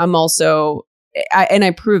I'm also,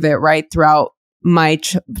 I prove it right throughout my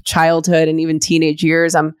childhood and even teenage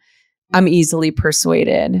years. I'm easily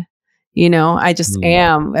persuaded. I just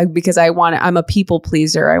am, because I'm a people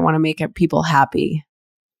pleaser. I want to make people happy,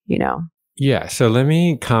 Yeah. So let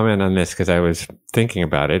me comment on this, because I was thinking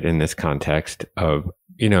about it in this context of,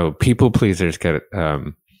 people pleasers get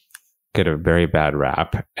a very bad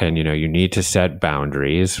rap, and, you need to set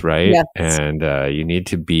boundaries, right? Yes. And you need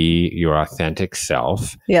to be your authentic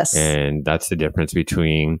self. Yes. And that's the difference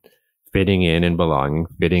between fitting in and belonging.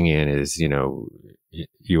 Fitting in is,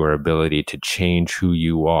 your ability to change who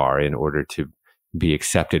you are in order to be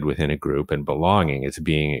accepted within a group, and belonging is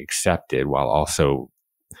being accepted while also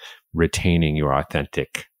retaining your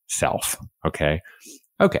authentic self. Okay,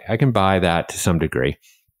 I can buy that to some degree.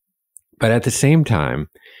 But at the same time,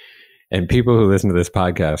 and people who listen to this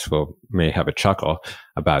podcast may have a chuckle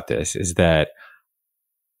about this, is that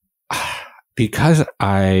because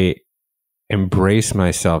I embrace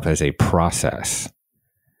myself as a process,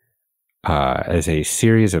 as a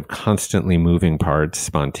series of constantly moving parts,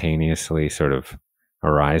 spontaneously sort of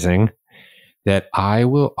arising, that I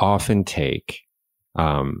will often take,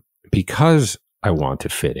 because I want to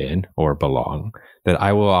fit in or belong, that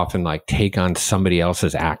I will often take on somebody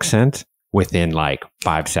else's accent within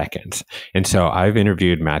 5 seconds. And so I've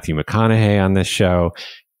interviewed Matthew McConaughey on this show,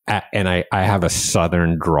 and I have a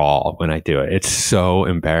Southern drawl when I do it. It's so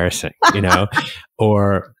embarrassing,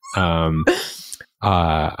 Or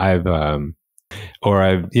I've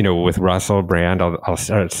Or with Russell Brand, I'll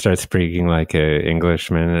start speaking like a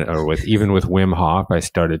Englishman, or even with Wim Hof, I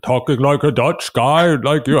started talking like a Dutch guy,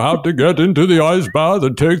 like you have to get into the ice bath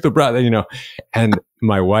and take the breath, and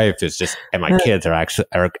my wife is and my kids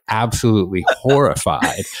are absolutely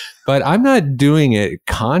horrified, but I'm not doing it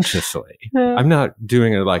consciously. I'm not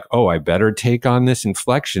doing it like, oh, I better take on this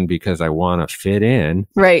inflection because I want to fit in.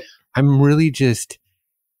 Right. I'm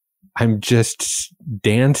just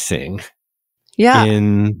dancing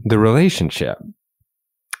in the relationship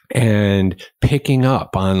and picking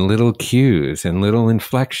up on little cues and little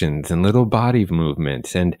inflections and little body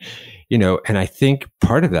movements. And, and I think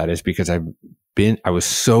part of that is because I was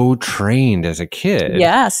so trained as a kid.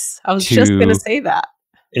 Yes. I was just going to say that.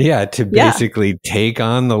 Yeah. To basically take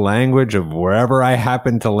on the language of wherever I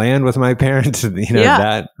happened to land with my parents,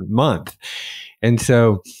 that month. And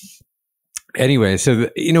so anyway, so,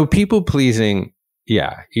 people pleasing,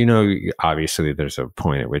 obviously there's a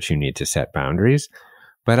point at which you need to set boundaries,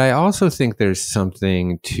 but I also think there's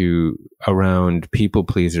something around people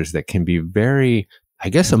pleasers that can be very, I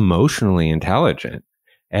guess, emotionally intelligent.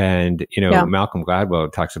 And, Malcolm Gladwell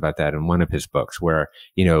talks about that in one of his books where,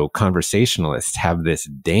 conversationalists have this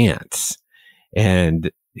dance,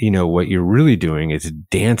 and, what you're really doing is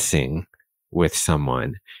dancing with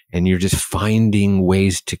someone, and you're just finding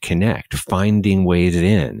ways to connect, finding ways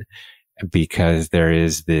in, because there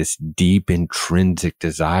is this deep intrinsic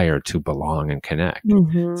desire to belong and connect.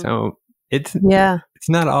 Mm-hmm. So it's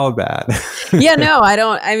not all bad.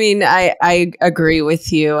 I agree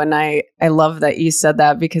with you. And I love that you said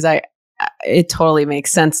that, because it totally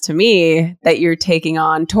makes sense to me that you're taking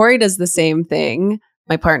on. Tori does the same thing.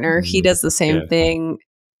 My partner, he does the same thing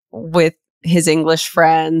with his English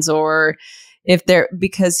friends, or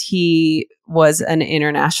because he was an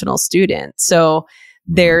international student. So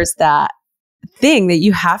there's that thing that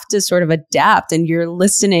you have to sort of adapt, and you're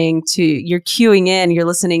cueing in, you're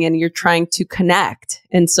listening, and you're trying to connect.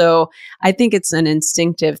 And so I think it's an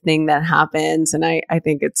instinctive thing that happens. And I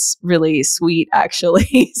think it's really sweet,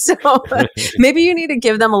 actually. So maybe you need to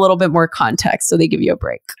give them a little bit more context so they give you a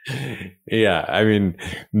break. Yeah. I mean,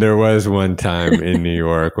 there was one time in New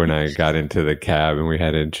York when I got into the cab and we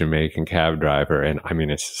had a Jamaican cab driver. And I mean,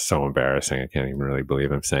 it's so embarrassing. I can't even really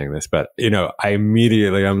believe I'm saying this, but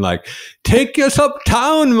I'm like, take us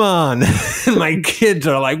uptown, man. And my kids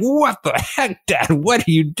are like, what the heck, Dad? What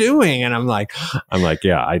are you doing? And I'm like,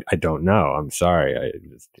 yeah, I don't know. I'm sorry. I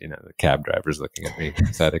just, the cab driver's looking at me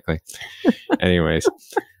pathetically. Anyways,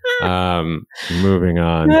 moving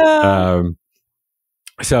on.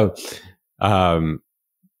 There's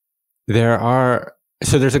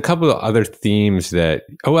a couple of other themes that,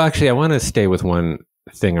 actually, I want to stay with one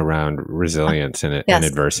thing around resilience and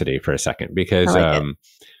adversity for a second, because,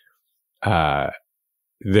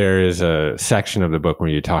 there is a section of the book where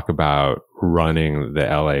you talk about running the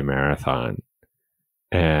LA Marathon.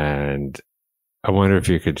 And I wonder if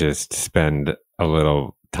you could just spend a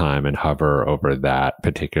little time and hover over that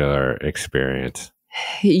particular experience.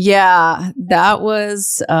 Yeah, that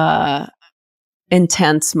was an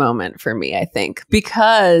intense moment for me, I think,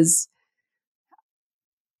 because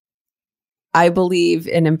I believe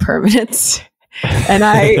in impermanence. And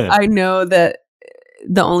I know that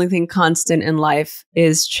the only thing constant in life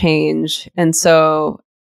is change. And so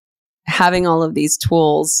having all of these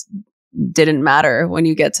tools didn't matter when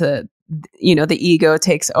you get to, the ego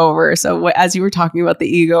takes over. So as you were talking about the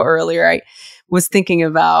ego earlier, I was thinking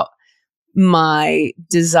about my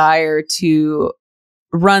desire to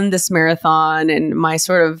run this marathon and my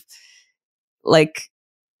sort of like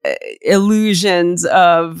illusions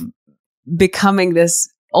of becoming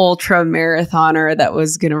this ultra marathoner that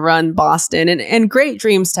was going to run Boston, and great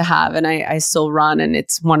dreams to have. And I still run, and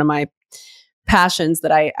it's one of my passions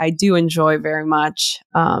that I do enjoy very much.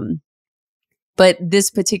 But this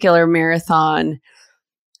particular marathon,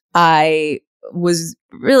 I was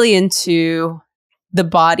really into the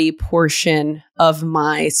body portion of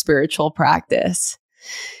my spiritual practice.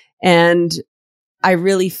 And I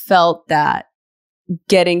really felt that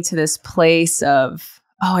getting to this place of,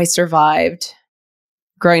 I survived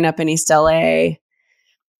growing up in East L.A.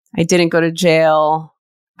 I didn't go to jail.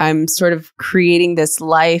 I'm sort of creating this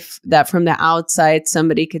life that from the outside,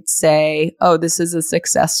 somebody could say, this is a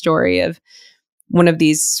success story of one of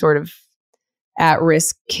these sort of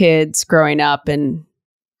at-risk kids growing up and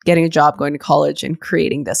getting a job, going to college, and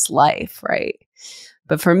creating this life, right?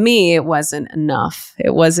 But for me, it wasn't enough.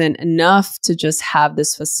 It wasn't enough to just have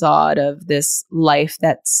this facade of this life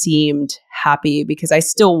that seemed happy, because I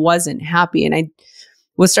still wasn't happy. And I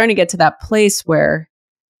was starting to get to that place where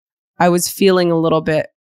I was feeling a little bit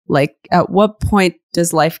like, at what point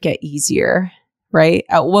does life get easier? right?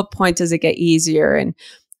 At what point does it get easier? And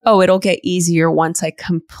oh, it'll get easier once I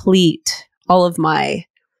complete all of my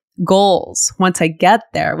goals. Once I get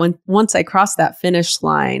there, once I cross that finish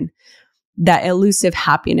line, that elusive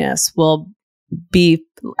happiness will be,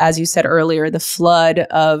 as you said earlier, the flood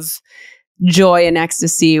of joy and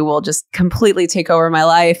ecstasy will just completely take over my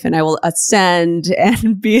life, and I will ascend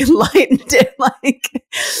and be enlightened. Like,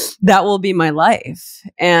 that will be my life.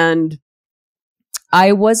 And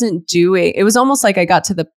I wasn't doing, it was almost like I got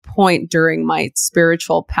to the point during my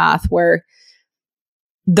spiritual path where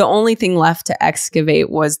the only thing left to excavate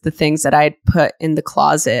was the things that I had put in the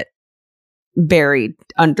closet, buried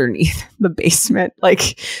underneath the basement,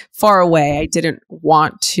 like far away. I didn't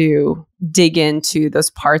want to dig into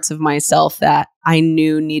those parts of myself that I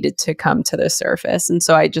knew needed to come to the surface. And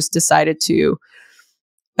so I just decided to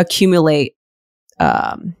accumulate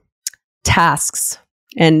tasks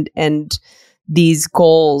and these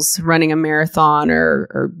goals, running a marathon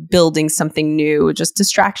or building something new, just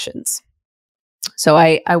distractions. So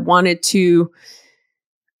I wanted to,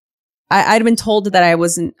 I'd been told that I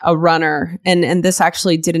wasn't a runner, and this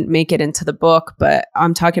actually didn't make it into the book, but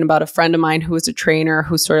I'm talking about a friend of mine who was a trainer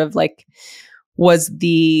who sort of like was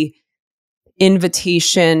the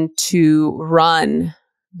invitation to run.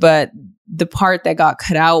 But the part that got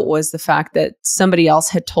cut out was the fact that somebody else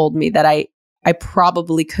had told me that I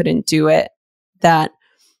probably couldn't do it, that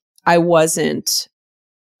I wasn't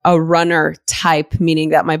a runner type, meaning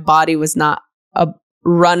that my body was not a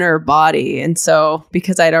runner body. And so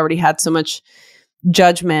because I'd already had so much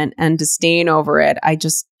judgment and disdain over it, I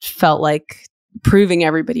just felt like proving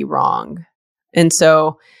everybody wrong. And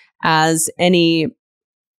so as any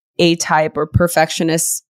A-type or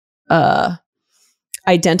perfectionist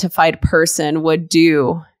identified person would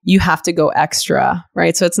do, you have to go extra,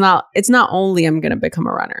 right? So it's not only I'm going to become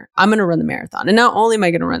a runner, I'm going to run the marathon. And not only am I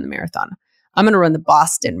going to run the marathon, I'm going to run the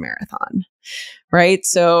Boston Marathon, right?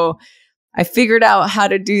 So I figured out how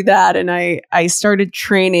to do that. And I started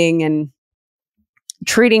training and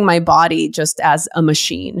treating my body just as a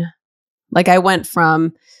machine. Like, I went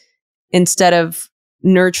from, instead of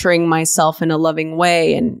nurturing myself in a loving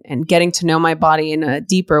way and getting to know my body in a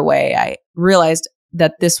deeper way, I realized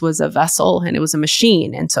that this was a vessel and it was a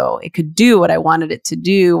machine. And so it could do what I wanted it to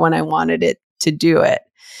do when I wanted it to do it.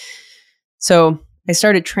 So I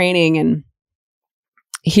started training, and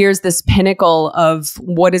here's this pinnacle of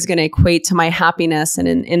what is going to equate to my happiness. And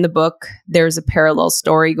in the book, there's a parallel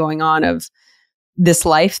story going on of this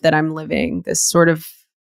life that I'm living, this sort of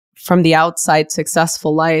from the outside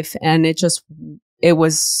successful life. And it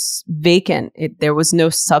was vacant. There was no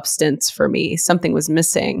substance for me. Something was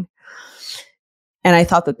missing. And I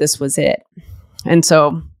thought that this was it. And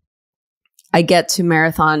so I get to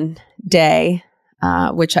marathon day,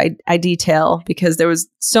 which I detail because there was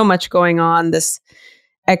so much going on. This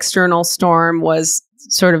external storm was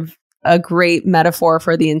sort of a great metaphor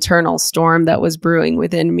for the internal storm that was brewing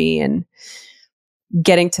within me, and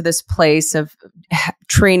getting to this place of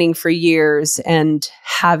training for years and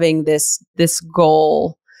having this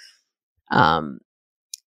goal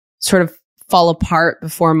sort of fall apart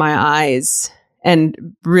before my eyes,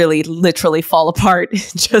 and really literally fall apart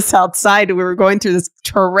just outside. We were going through this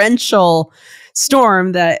torrential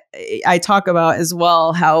storm that I talk about as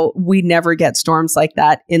well, how we never get storms like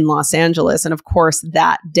that in Los Angeles. And of course,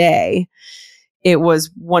 that day, it was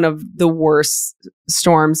one of the worst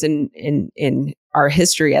storms in our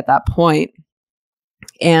history at that point.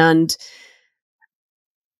 And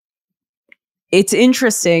it's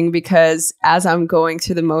interesting because as I'm going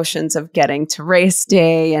through the motions of getting to race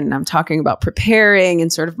day, and I'm talking about preparing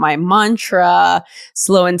and sort of my mantra,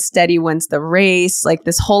 slow and steady wins the race, like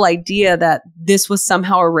this whole idea that this was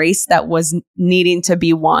somehow a race that was needing to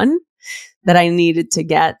be won, that I needed to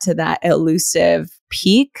get to that elusive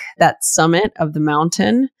peak, that summit of the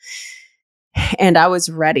mountain. And I was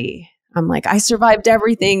ready. I'm like, I survived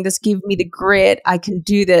everything. This gave me the grit. I can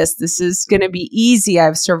do this. This is going to be easy.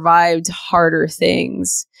 I've survived harder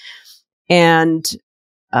things. And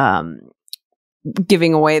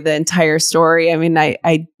giving away the entire story. I mean,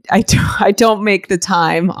 I don't make the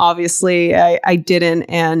time. Obviously, I didn't.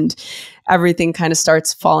 And everything kind of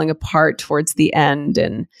starts falling apart towards the end.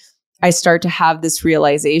 And I start to have this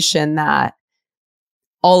realization that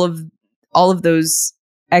all of those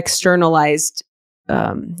externalized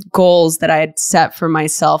goals that I had set for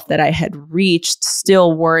myself, that I had reached,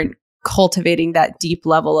 still weren't cultivating that deep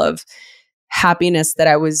level of happiness that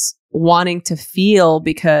I was wanting to feel,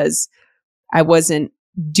 because I wasn't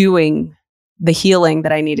doing the healing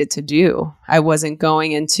that I needed to do. I wasn't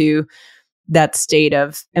going into that state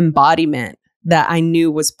of embodiment that I knew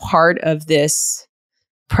was part of this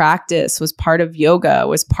practice, was part of yoga,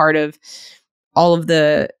 was part of all of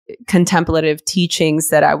the contemplative teachings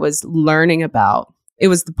that I was learning about. It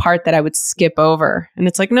was the part that I would skip over. And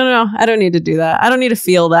it's like, no, I don't need to do that. I don't need to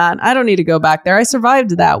feel that. I don't need to go back there. I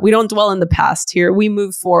survived that. We don't dwell in the past here. We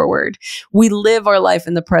move forward. We live our life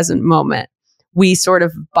in the present moment. We sort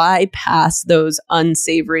of bypass those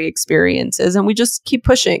unsavory experiences and we just keep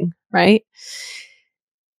pushing, right?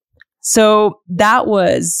 So that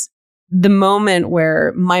was the moment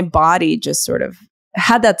where my body just sort of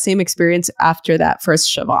had that same experience after that first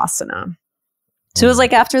Shavasana. So it was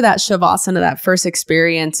like after that Shavasana, that first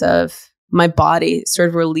experience of my body sort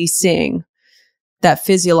of releasing that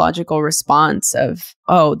physiological response of,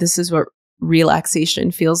 oh, this is what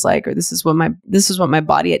relaxation feels like, or this is what my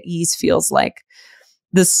body at ease feels like.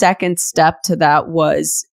 The second step to that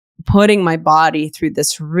was putting my body through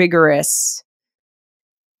this rigorous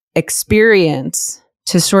experience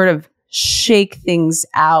to sort of shake things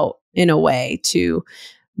out in a way, to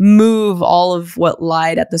move all of what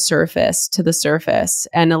lied at the surface to the surface,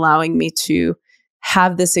 and allowing me to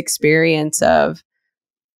have this experience of,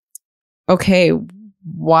 okay,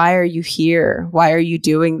 why are you here? Why are you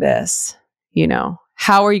doing this? You know,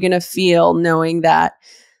 how are you going to feel knowing that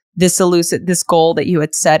this goal that you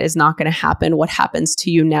had set is not going to happen? What happens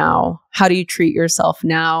to you now? How do you treat yourself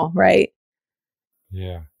now? Right?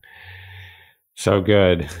 Yeah. So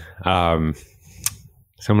good. So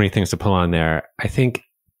many things to pull on there. I think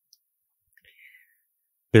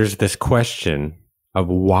there's this question of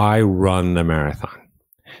why run the marathon?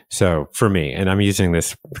 So for me, and I'm using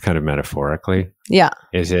this kind of metaphorically. Yeah.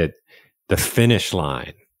 Is it the finish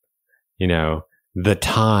line? You know, the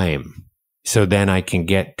time. So then I can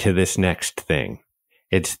get to this next thing.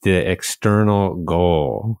 It's the external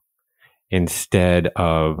goal instead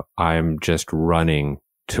of I'm just running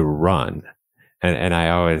to run. And I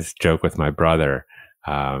always joke with my brother,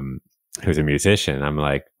 who's a musician. I'm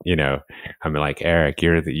like, Eric,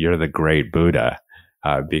 you're the great Buddha,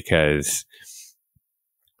 because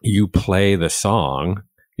you play the song.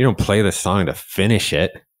 You don't play the song to finish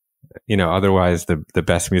it. You know, otherwise the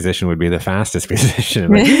best musician would be the fastest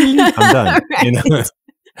musician. Like, I'm done. Right. You know,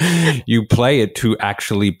 you play it to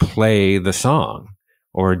actually play the song.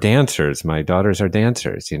 Or dancers. My daughters are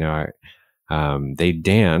dancers. You know, they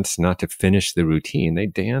dance not to finish the routine. They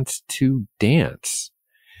dance to dance.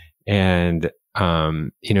 And,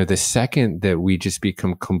 the second that we just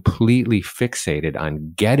become completely fixated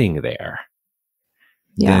on getting there,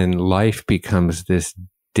 then life becomes this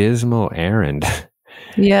dismal errand.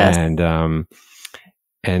 Yes.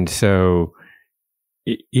 And so,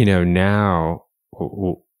 now,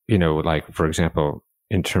 like, for example,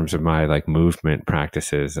 in terms of my like movement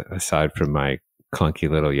practices, aside from my clunky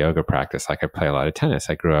little yoga practice, like I play a lot of tennis.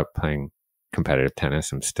 I grew up playing competitive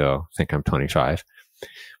tennis. think I'm 25,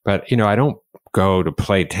 but I don't go to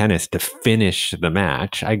play tennis to finish the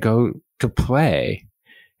match. I go to play.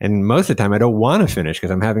 And most of the time I don't want to finish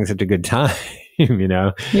because I'm having such a good time,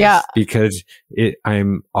 Yeah. Because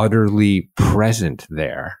I'm utterly present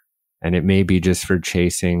there. And it may be just for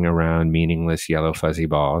chasing around meaningless yellow fuzzy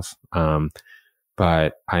balls.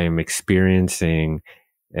 But I am experiencing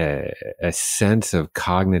a sense of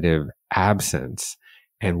cognitive absence.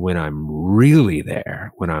 And when I'm really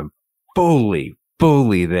there, when I'm fully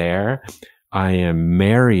there, I am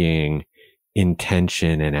marrying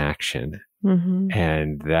intention and action. Mm-hmm.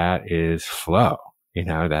 And that is flow,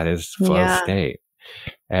 that is flow state.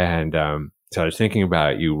 And so I was thinking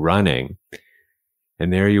about you running,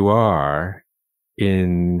 and there you are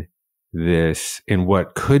in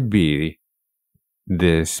what could be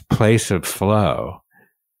this place of flow,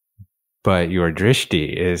 but your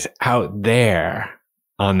drishti is out there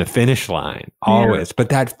on the finish line always. Yeah. But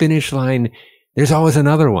that finish line, there's always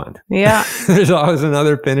another one. Yeah. There's always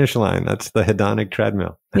another finish line. That's the hedonic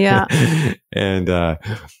treadmill. Yeah. And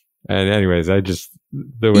anyways, the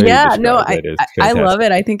way you describe it is fantastic. I love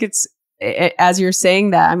it. I think it's, as you're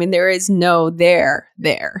saying that, I mean, there is no there,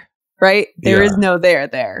 right? There is no there.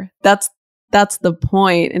 That's the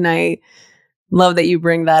point. And I love that you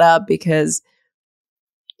bring that up, because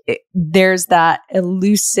there's that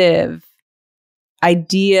elusive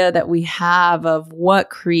idea that we have of what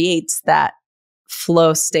creates that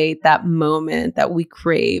flow state, that moment that we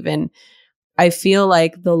crave. And I feel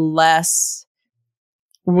like the less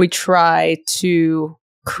we try to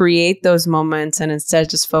create those moments and instead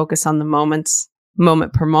just focus on the moments,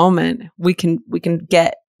 moment per moment, we can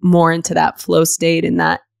get more into that flow state and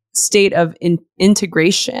that state of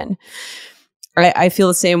integration. I feel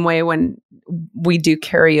the same way when we do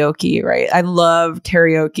karaoke, right? I love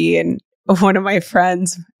karaoke. And one of my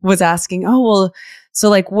friends was asking, oh, well, So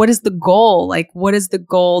like, what is the goal? Like, what is the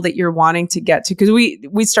goal that you're wanting to get to? Because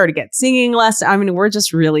we started singing less. I mean, we're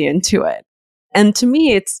just really into it. And to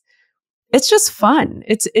me, it's just fun.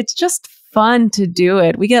 It's just fun to do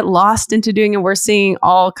it. We get lost into doing it. We're seeing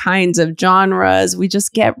all kinds of genres. We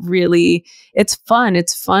just get really, it's fun.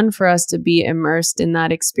 It's fun for us to be immersed in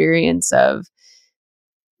that experience of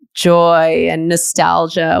joy and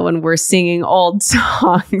nostalgia when we're singing old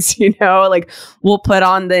songs, like we'll put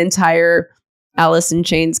on the entire Alice in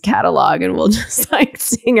Chains catalog and we'll just like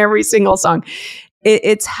sing every single song.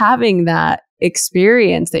 It's having that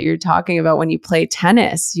experience that you're talking about when you play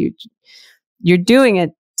tennis. You're doing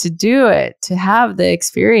it to do it, to have the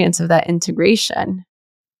experience of that integration.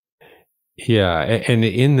 Yeah. And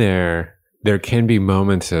in there can be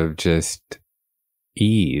moments of just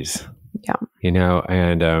ease. Yeah.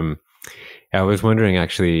 And I was wondering,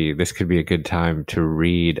 actually, this could be a good time to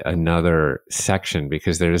read another section,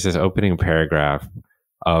 because there's this opening paragraph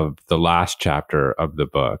of the last chapter of the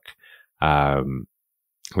book,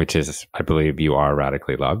 which is, I believe, You Are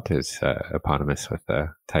Radically Loved, is eponymous with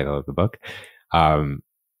the title of the book.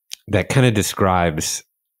 That kind of describes,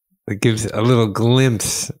 it gives a little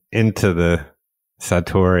glimpse into the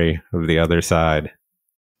Satori of the other side.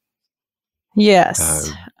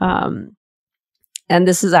 Yes. And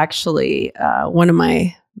this is actually one of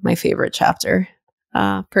my favorite chapter,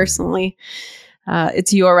 personally.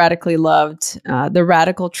 It's You Are Radically Loved. The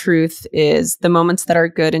radical truth is the moments that are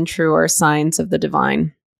good and true are signs of the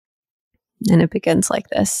divine. And it begins like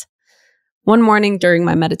this. One morning during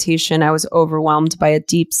my meditation, I was overwhelmed by a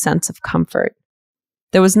deep sense of comfort.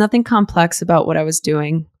 There was nothing complex about what I was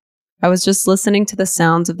doing. I was just listening to the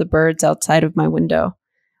sounds of the birds outside of my window,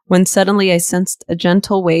 when suddenly I sensed a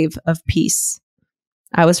gentle wave of peace.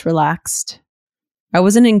 I was relaxed. I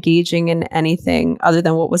wasn't engaging in anything other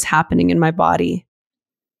than what was happening in my body.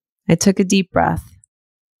 I took a deep breath,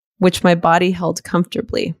 which my body held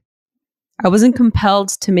comfortably. I wasn't compelled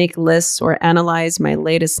to make lists or analyze my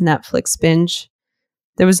latest Netflix binge.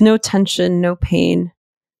 There was no tension, no pain.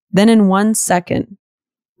 Then in 1 second,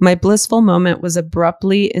 my blissful moment was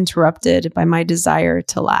abruptly interrupted by my desire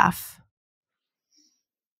to laugh.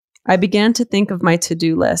 I began to think of my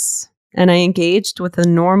to-do lists, and I engaged with the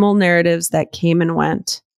normal narratives that came and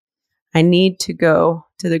went. I need to go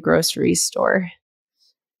to the grocery store.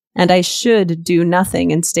 And I should do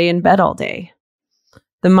nothing and stay in bed all day.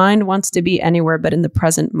 The mind wants to be anywhere but in the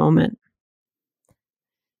present moment.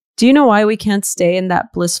 Do you know why we can't stay in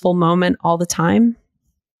that blissful moment all the time?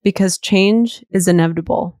 Because change is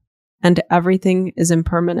inevitable and everything is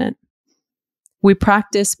impermanent. We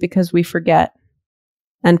practice because we forget,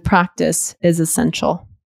 and practice is essential.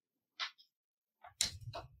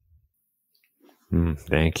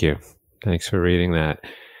 Thank you. Thanks for reading that.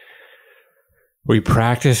 We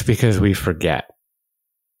practice because we forget.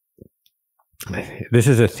 This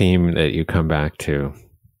is a theme that you come back to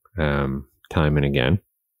time and again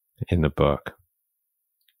in the book.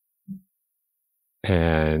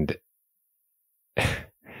 And,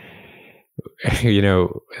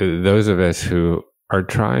 those of us who are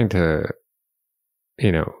trying to,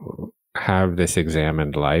 have this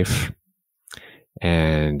examined life,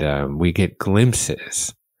 and we get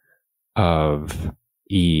glimpses of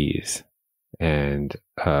ease and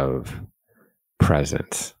of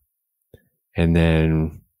presence. And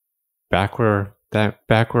then back we're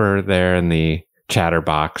there in the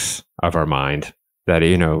chatterbox of our mind, that,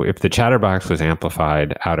 if the chatterbox was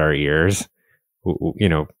amplified out our ears,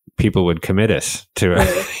 people would commit us to,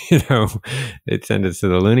 it'd send us to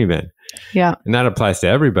the loony bin. Yeah. And that applies to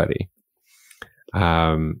everybody.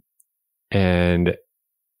 And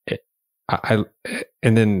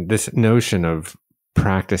then this notion of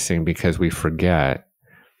practicing because we forget,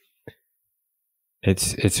 it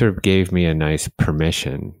sort of gave me a nice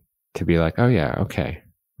permission to be like, oh yeah, okay,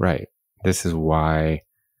 right. This is why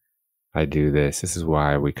I do this. This is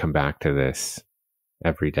why we come back to this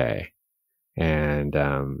every day. And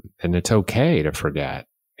it's okay to forget.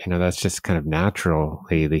 That's just kind of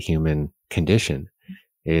naturally the human condition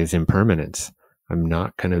is impermanence. I'm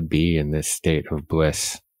not going to be in this state of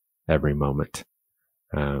bliss every moment.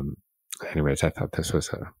 Anyways, I thought this was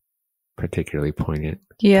a particularly poignant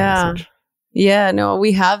passage. Yeah, no,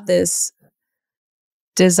 we have this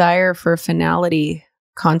desire for finality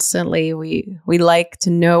constantly. We like to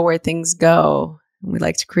know where things go. We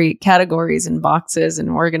like to create categories and boxes and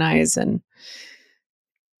organize. And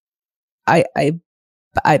I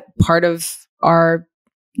part of our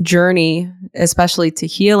journey, especially to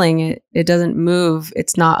healing, it doesn't move.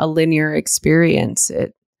 It's not a linear experience.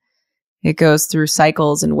 It goes through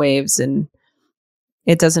cycles and waves, and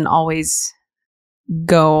it doesn't always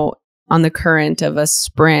go on the current of a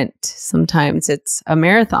sprint. Sometimes it's a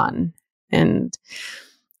marathon. And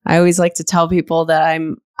I always like to tell people that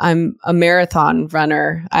I'm a marathon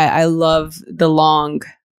runner. I love the long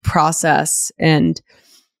process, and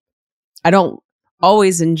I don't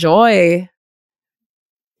always enjoy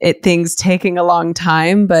things taking a long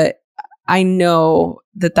time, but I know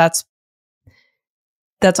that that's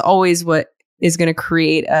always what is going to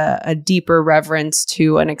create a deeper reverence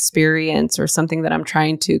to an experience or something that I'm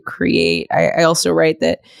trying to create. I also write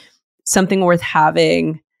that something worth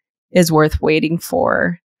having is worth waiting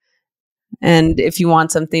for. And if you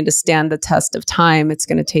want something to stand the test of time, it's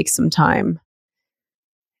going to take some time.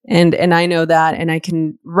 And I know that, and I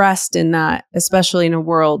can rest in that, especially in a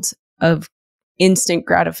world of instant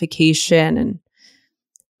gratification and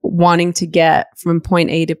wanting to get from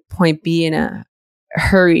point A to point B in a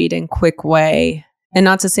hurried and quick way. And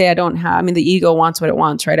not to say the ego wants what it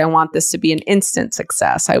wants, right? I want this to be an instant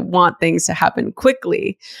success. I want things to happen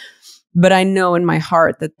quickly. But I know in my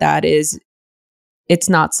heart that it's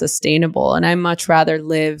not sustainable. And I much rather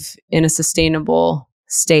live in a sustainable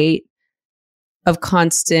state of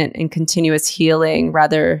constant and continuous healing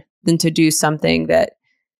rather than to do something that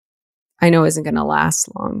I know isn't going to last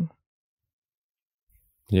long.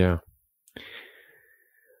 Yeah.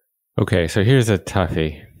 Okay, so here's a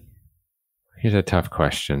toughie. Here's a tough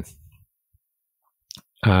question.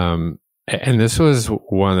 And this was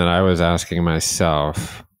one that I was asking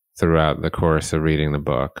myself throughout the course of reading the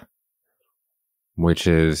book, which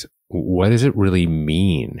is, what does it really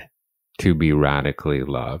mean to be radically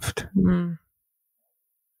loved? Mm.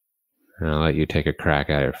 And I'll let you take a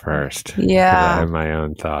crack at it first. Yeah. I have my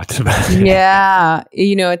own thoughts about it. Yeah.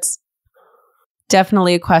 It's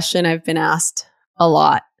definitely a question I've been asked a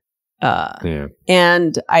lot.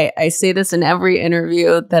 And I say this in every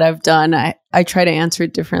interview that I've done. I try to answer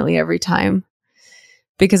it differently every time,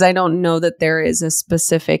 because I don't know that there is a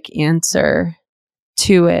specific answer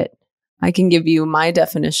to it. I can give you my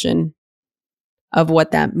definition of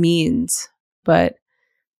what that means, but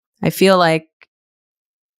I feel like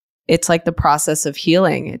it's like the process of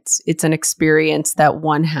healing. It's an experience that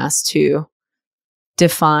one has to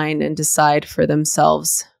define and decide for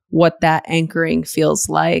themselves what that anchoring feels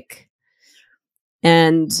like.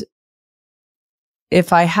 And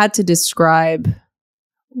if I had to describe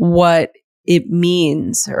what it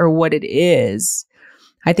means or what it is,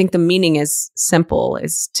 I think the meaning is simple,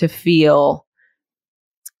 is to feel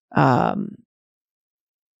an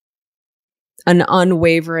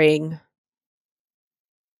unwavering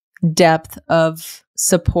depth of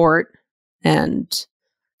support and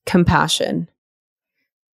compassion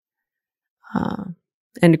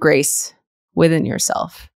and grace within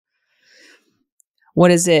yourself. What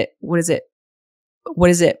does it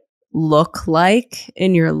look like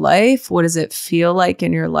in your life? What does it feel like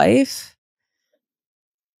in your life?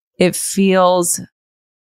 It feels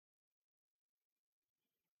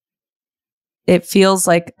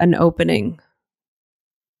like an opening.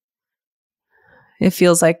 It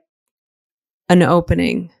feels like an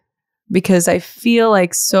opening, because I feel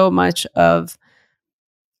like so much of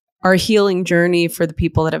our healing journey for the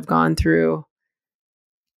people that have gone through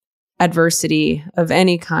adversity of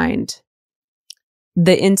any kind,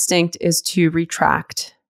 the instinct is to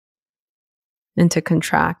retract and to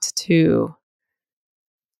contract, to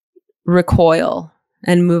recoil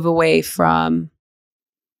and move away from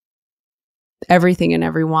everything and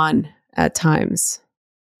everyone at times.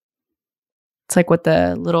 It's like what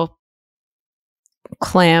the little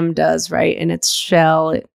clam does, right? In its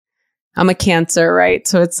shell. I'm a Cancer, right?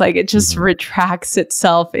 So it's like it just retracts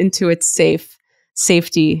itself into its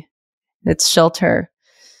safety, its shelter.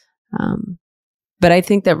 But I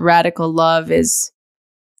think that radical love is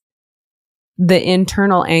the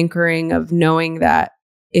internal anchoring of knowing that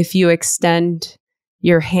if you extend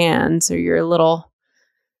your hands or your little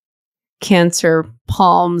Cancer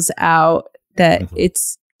palms out, that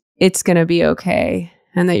it's going to be okay,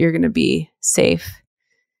 and that you're going to be safe,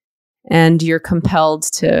 and you're compelled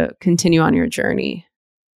to continue on your journey.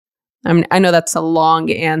 I know that's a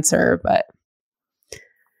long answer, but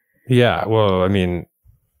yeah. Well, I mean,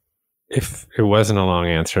 if it wasn't a long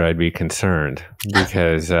answer, I'd be concerned,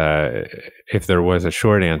 because if there was a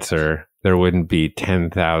short answer, there wouldn't be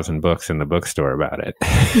 10,000 books in the bookstore about it.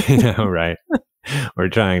 Right? We're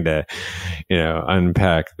trying to,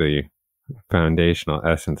 unpack the foundational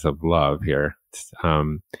essence of love here.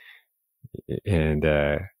 And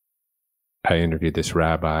I interviewed this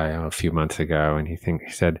rabbi a few months ago, and he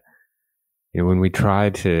said, when we try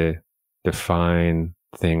to define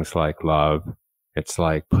things like love, it's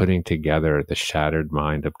like putting together the shattered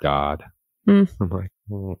mind of God. I'm like,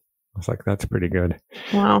 I was like, that's pretty good.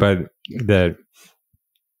 Wow. But that,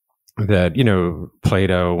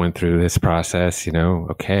 Plato went through this process,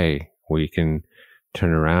 okay, we can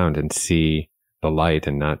turn around and see the light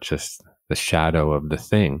and not just the shadow of the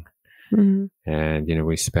thing. Mm-hmm. And,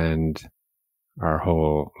 we spend our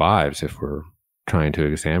whole lives, if we're trying to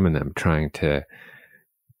examine them, trying to,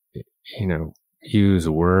 use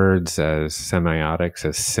words as semiotics,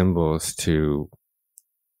 as symbols to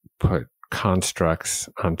put constructs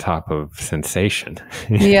on top of sensation.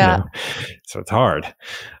 Yeah. So it's hard.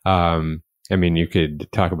 You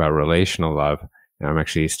could talk about relational love. I'm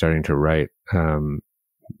actually starting to write. I'm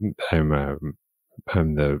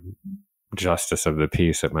the justice of the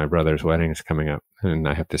peace at my brother's wedding is coming up, and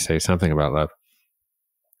I have to say something about love.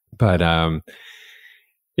 But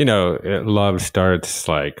love starts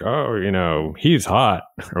like, oh, he's hot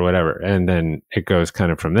or whatever. And then it goes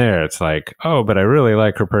kind of from there. It's like, oh, but I really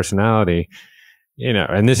like her personality,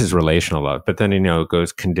 and this is relational love. But then, it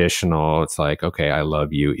goes conditional. It's like, okay, I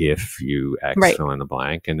love you if you X Right. fill in the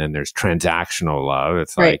blank. And then there's transactional love.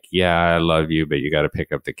 It's Right. like, yeah, I love you, but you got to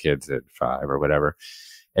pick up the kids at 5 or whatever.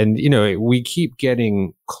 And, we keep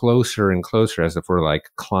getting closer and closer as if we're like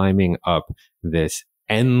climbing up this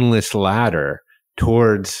endless ladder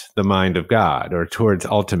towards the mind of God, or towards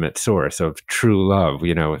ultimate source of true love,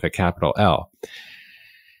 with a capital L.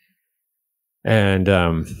 And,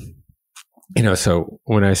 so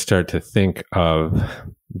when I start to think of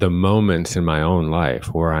the moments in my own life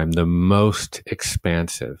where I'm the most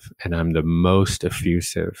expansive and I'm the most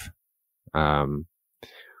effusive,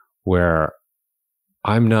 where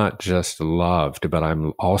I'm not just loved, but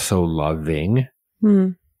I'm also loving.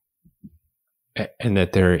 Mm. And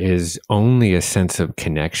that there is only a sense of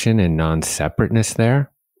connection and non-separateness there.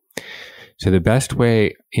 So the best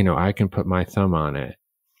way, I can put my thumb on it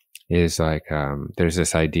is like, there's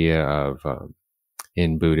this idea of,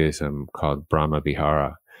 in Buddhism called Brahma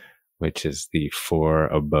Vihara, which is the 4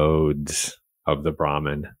 abodes of the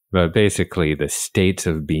Brahman, but basically the states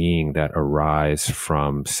of being that arise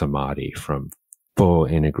from samadhi, from full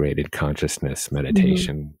integrated consciousness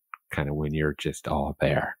meditation, kind of when you're just all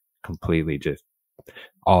there. Completely just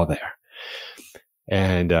all there.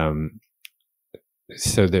 And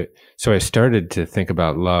so I started to think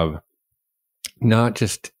about love, not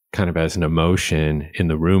just kind of as an emotion in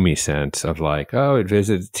the roomy sense of like, oh, it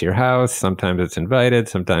visits your house. Sometimes it's invited,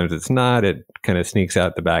 sometimes it's not. It kind of sneaks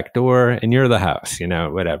out the back door and you're the house,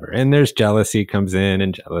 whatever. And there's jealousy comes in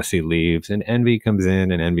and jealousy leaves, and envy comes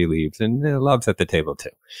in and envy leaves, and love's at the table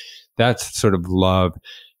too. That's sort of love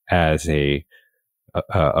as a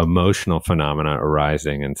emotional phenomena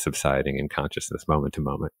arising and subsiding in consciousness moment to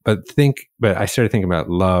moment. But I started thinking about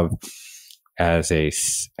love as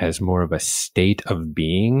more of a state of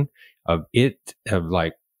being, of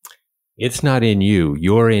like, it's not in you,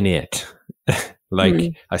 you're in it.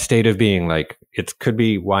 Like a state of being, like it could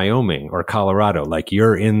be Wyoming or Colorado, like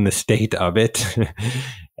you're in the state of it.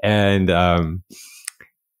 And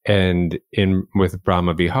with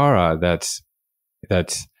Brahma Vihara, that's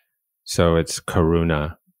so it's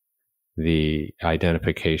karuna, the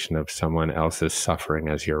identification of someone else's suffering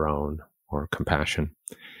as your own, or compassion.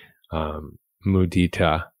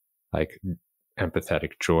 Mudita, like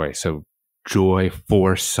empathetic joy. So joy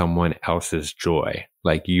for someone else's joy.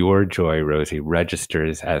 Like your joy, Rosie,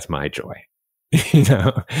 registers as my joy.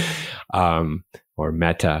 Or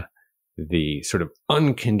metta, the sort of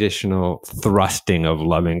unconditional thrusting of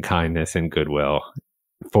loving kindness and goodwill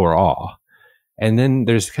for all. And then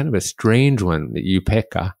there's kind of a strange one that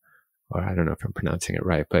upeka, or I don't know if I'm pronouncing it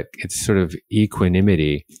right, but it's sort of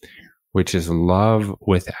equanimity, which is love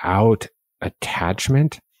without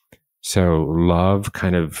attachment. So love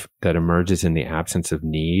kind of that emerges in the absence of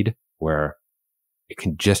need, where it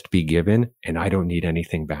can just be given and I don't need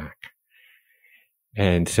anything back.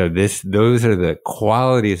 And so those are the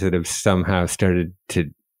qualities that have somehow started to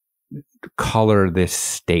color this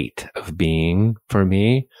state of being for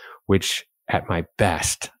me, which at my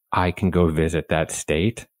best, I can go visit that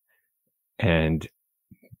state and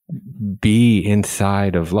be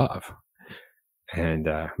inside of love. And,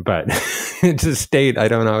 but it's a state I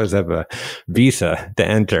don't always have a visa to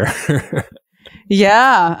enter.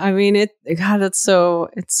 Yeah. I mean, God, it's so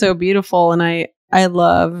beautiful. And I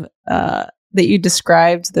love, that you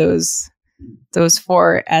described those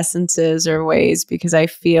 4 essences or ways, because I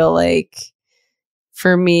feel like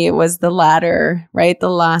for me, it was the latter, right? The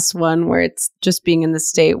last one, where it's just being in the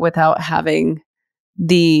state without having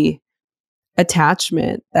the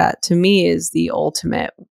attachment. That to me is the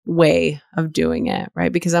ultimate way of doing it,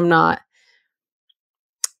 right? Because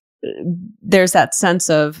there's that sense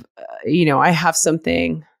of, I have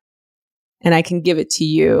something and I can give it to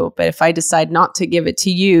you. But if I decide not to give it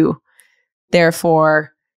to you,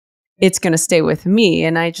 therefore it's going to stay with me.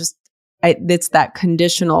 And it's that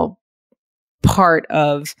conditional part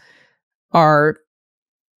of our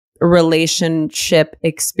relationship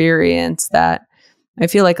experience that I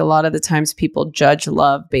feel like a lot of the times people judge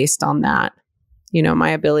love based on that. You know, my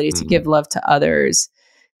ability to give love to others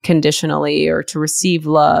conditionally or to receive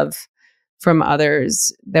love from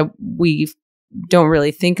others, that we don't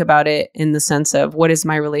really think about it in the sense of what is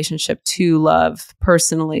my relationship to love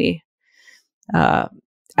personally,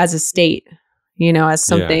 as a state, you know, as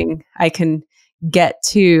something I can get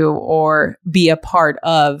to or be a part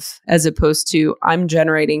of, as opposed to I'm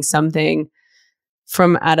generating something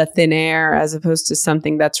from out of thin air, as opposed to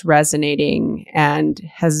something that's resonating and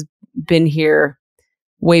has been here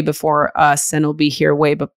way before us and will be here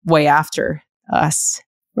way after us.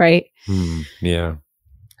 Right. Yeah.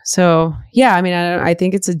 So, yeah, I mean, I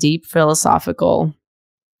think it's a deep philosophical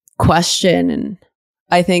question. And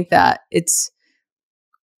I think that it's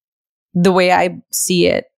the way I see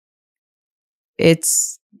it.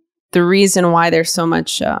 It's the reason why there's so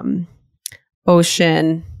much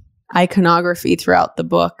ocean iconography throughout the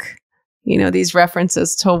book. You know, these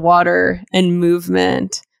references to water and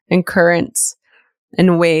movement and currents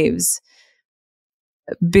and waves.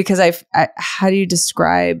 Because how do you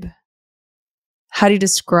describe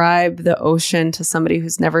the ocean to somebody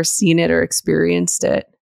who's never seen it or experienced it?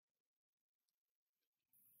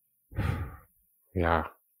 Yeah.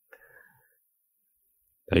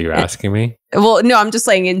 Are you asking me? Well, no, I'm just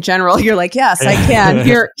saying in general. You're like, yes, I can.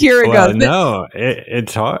 Here it goes. No,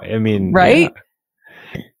 it's hard. I mean, right?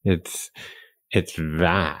 Yeah. It's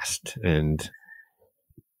vast and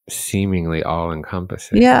seemingly all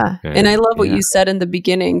encompassing. Yeah. And I love what you said in the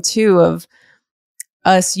beginning too, of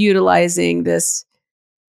us utilizing this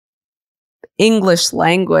English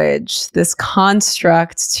language, this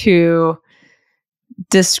construct to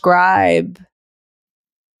describe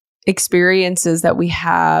experiences that we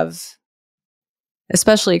have,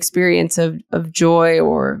 especially experience of joy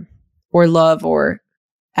or love or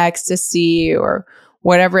ecstasy or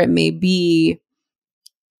whatever it may be.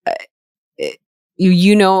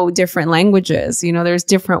 You know, different languages, you know, there's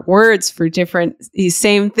different words for these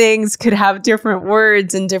same things could have different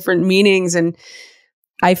words and different meanings. And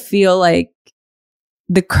I feel like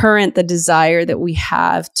the desire that we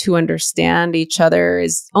have to understand each other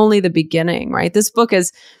is only the beginning, right? This book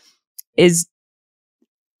is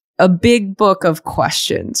a big book of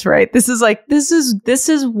questions, right? This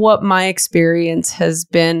is what my experience has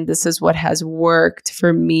been. This is what has worked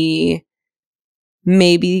for me.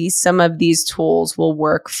 Maybe some of these tools will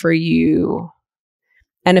work for you.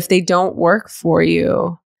 And if they don't work for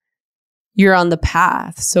you, you're on the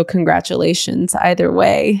path. So congratulations either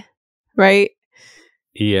way, right?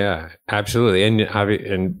 Yeah, absolutely.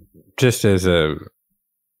 And just as a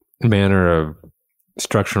manner of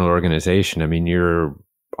structural organization, I mean, you're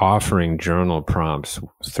offering journal prompts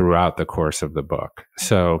throughout the course of the book.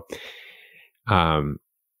 So,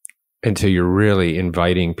 and so you're really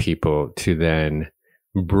inviting people to then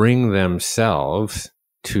bring themselves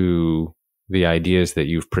to the ideas that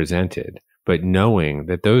you've presented, but knowing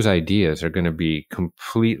that those ideas are going to be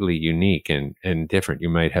completely unique and different. You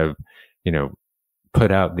might have, you know,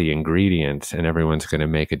 put out the ingredients and everyone's going to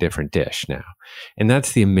make a different dish now. And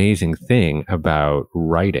that's the amazing thing about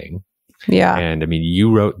writing. Yeah. And I mean,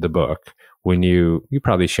 you wrote the book when you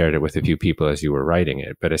probably shared it with a few people as you were writing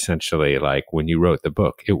it, but essentially, like, when you wrote the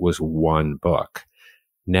book, it was one book.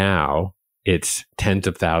 Now it's tens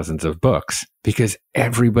of thousands of books because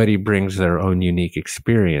everybody brings their own unique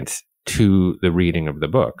experience to the reading of the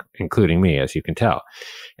book, including me, as you can tell.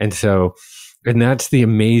 And so, and that's the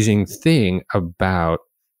amazing thing about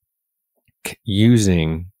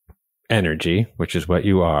using energy, which is what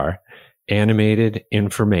you are, animated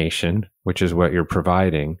information, which is what you're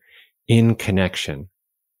providing, in connection.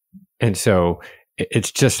 And so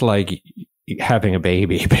it's just like having a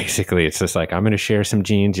baby, basically. It's just like, I'm going to share some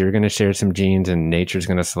genes, you're going to share some genes, and nature's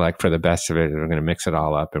going to select for the best of it, and we're going to mix it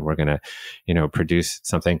all up, and we're going to, you know, produce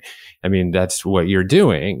something. I mean, that's what you're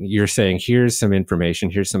doing. You're saying, here's some information,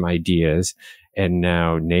 here's some ideas, and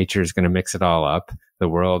now nature's going to mix it all up. The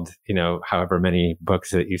world, you know, however many books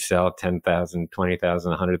that you sell, 10,000, 20,000,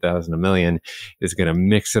 100,000, a million, is going to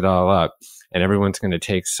mix it all up. And everyone's going to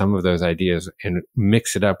take some of those ideas and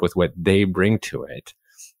mix it up with what they bring to it.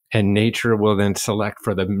 And nature will then select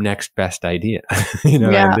for the next best idea. You know,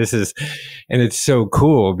 Yeah. and it's so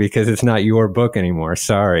cool because it's not your book anymore.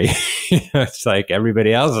 Sorry. It's like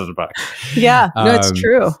everybody else's book. Yeah, no, it's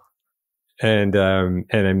true.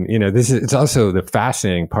 you know, it's also the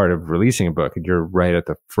fascinating part of releasing a book. You're right at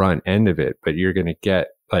the front end of it, but you're going to get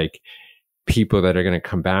like people that are going to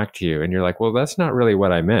come back to you and you're like, well, that's not really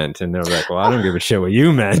what I meant. And they're like, well, I don't give a shit what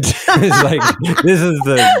you meant. It's like, this is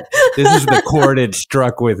the chord it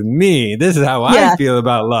struck with me. This is how I feel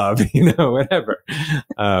about love, you know, whatever.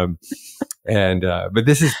 But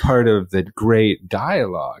this is part of the great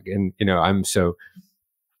dialogue. And, you know, I'm so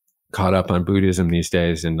caught up on Buddhism these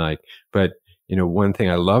days and like, but you know, one thing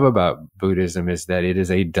I love about Buddhism is that it is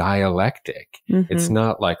a dialectic. It's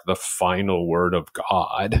not like the final word of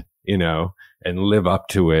God, you know, and live up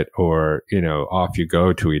to it or, you know, off you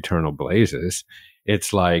go to eternal blazes.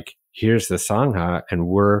 It's like, here's the Sangha and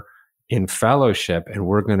we're in fellowship and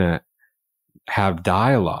we're going to have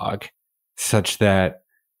dialogue such that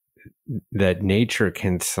nature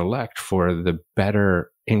can select for the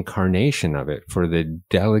better incarnation of it, for the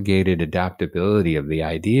delegated adaptability of the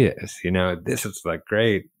ideas. You know, this is the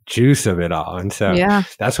great juice of it all. And so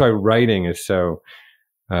that's why writing is so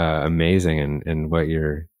amazing, and what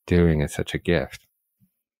you're doing is such a gift.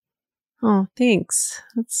 Oh, thanks.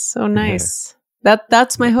 That's so nice.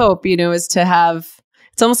 That's my hope, you know, is to have,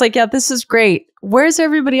 it's almost like, this is great. Where's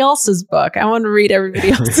everybody else's book? I want to read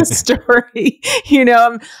everybody else's story. You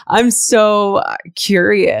know, I'm so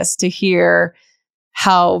curious to hear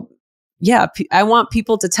how, I want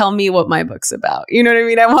people to tell me what my book's about. You know what I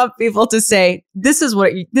mean? I want people to say, this is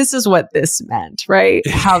what this meant, right?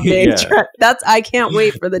 How they, I can't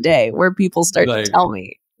wait for the day where people start to tell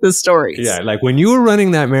me the stories. Yeah, like when you were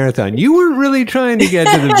running that marathon, you weren't really trying to get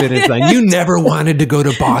to the finish line. You never wanted to go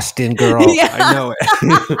to Boston, girl. I know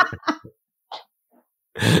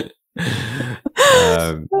it.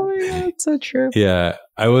 Oh my God, it's so true. Yeah,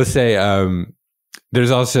 I will say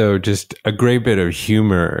there's also just a great bit of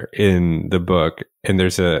humor in the book, and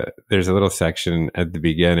there's a little section at the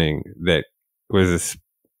beginning that was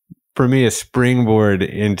for me a springboard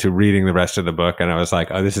into reading the rest of the book, and I was like,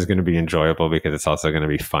 oh, this is going to be enjoyable because it's also going to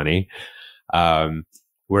be funny.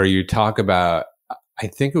 Where you talk about, I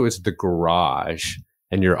think it was the garage,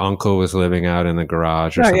 and your uncle was living out in the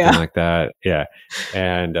garage or something like that. Yeah.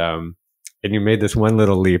 And you made this one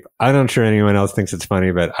little leap. I'm not sure anyone else thinks it's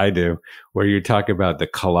funny, but I do, where you talk about the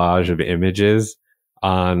collage of images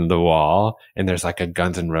on the wall. And there's like a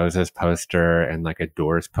Guns N' Roses poster and like a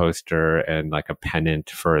Doors poster and like a pennant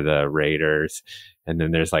for the Raiders. And then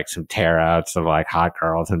there's like some tear outs of like hot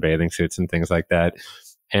girls in bathing suits and things like that.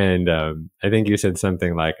 And I think you said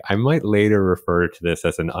something like, I might later refer to this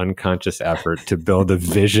as an unconscious effort to build a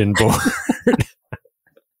vision board.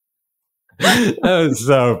 That was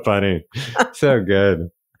so funny. So good.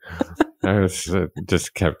 I was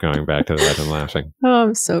just kept going back to that and laughing. Oh,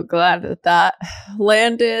 I'm so glad that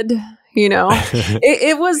landed. You know,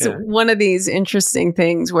 it was one of these interesting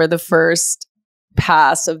things where the first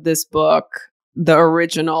pass of this book, the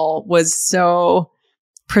original, was so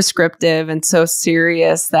prescriptive and so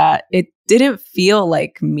serious that it didn't feel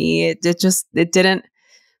like me. It didn't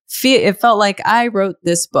feel, it felt like I wrote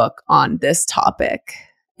this book on this topic.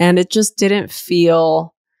 And it just didn't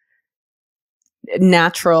feel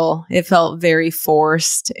natural. It felt very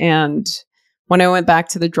forced. And when I went back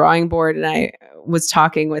to the drawing board and I was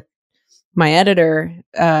talking with my editor,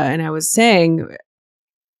 and I was saying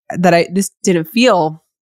that this didn't feel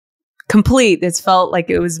complete. It felt like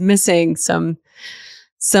it was missing some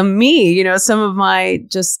me, you know, some of my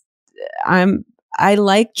I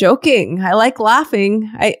like joking. I like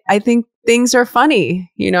laughing. I think things are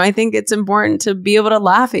funny. You know, I think it's important to be able to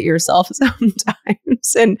laugh at yourself sometimes.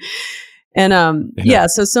 So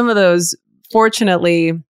some of those,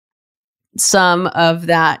 fortunately, some of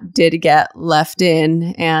that did get left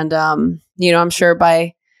in. And, you know, I'm sure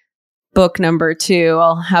by book number 2,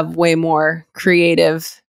 I'll have way more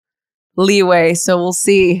creative leeway. So we'll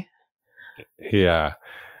see. Yeah.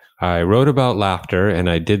 I wrote about laughter and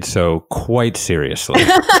I did so quite seriously.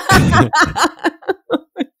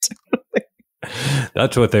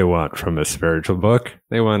 That's what they want from a spiritual book.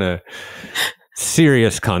 They want a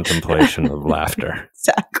serious contemplation of laughter.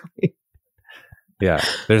 Exactly. Yeah.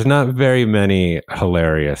 There's not very many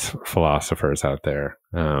hilarious philosophers out there,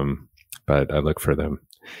 but I look for them.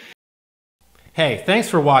 Hey, thanks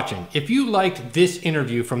for watching. If you liked this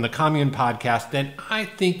interview from the Commune podcast, then I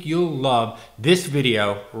think you'll love this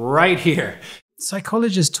video right here.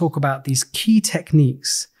 Psychologists talk about these key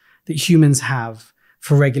techniques that humans have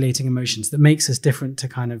for regulating emotions that makes us different to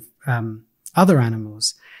kind of other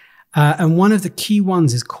animals. And one of the key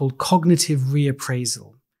ones is called cognitive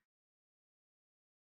reappraisal.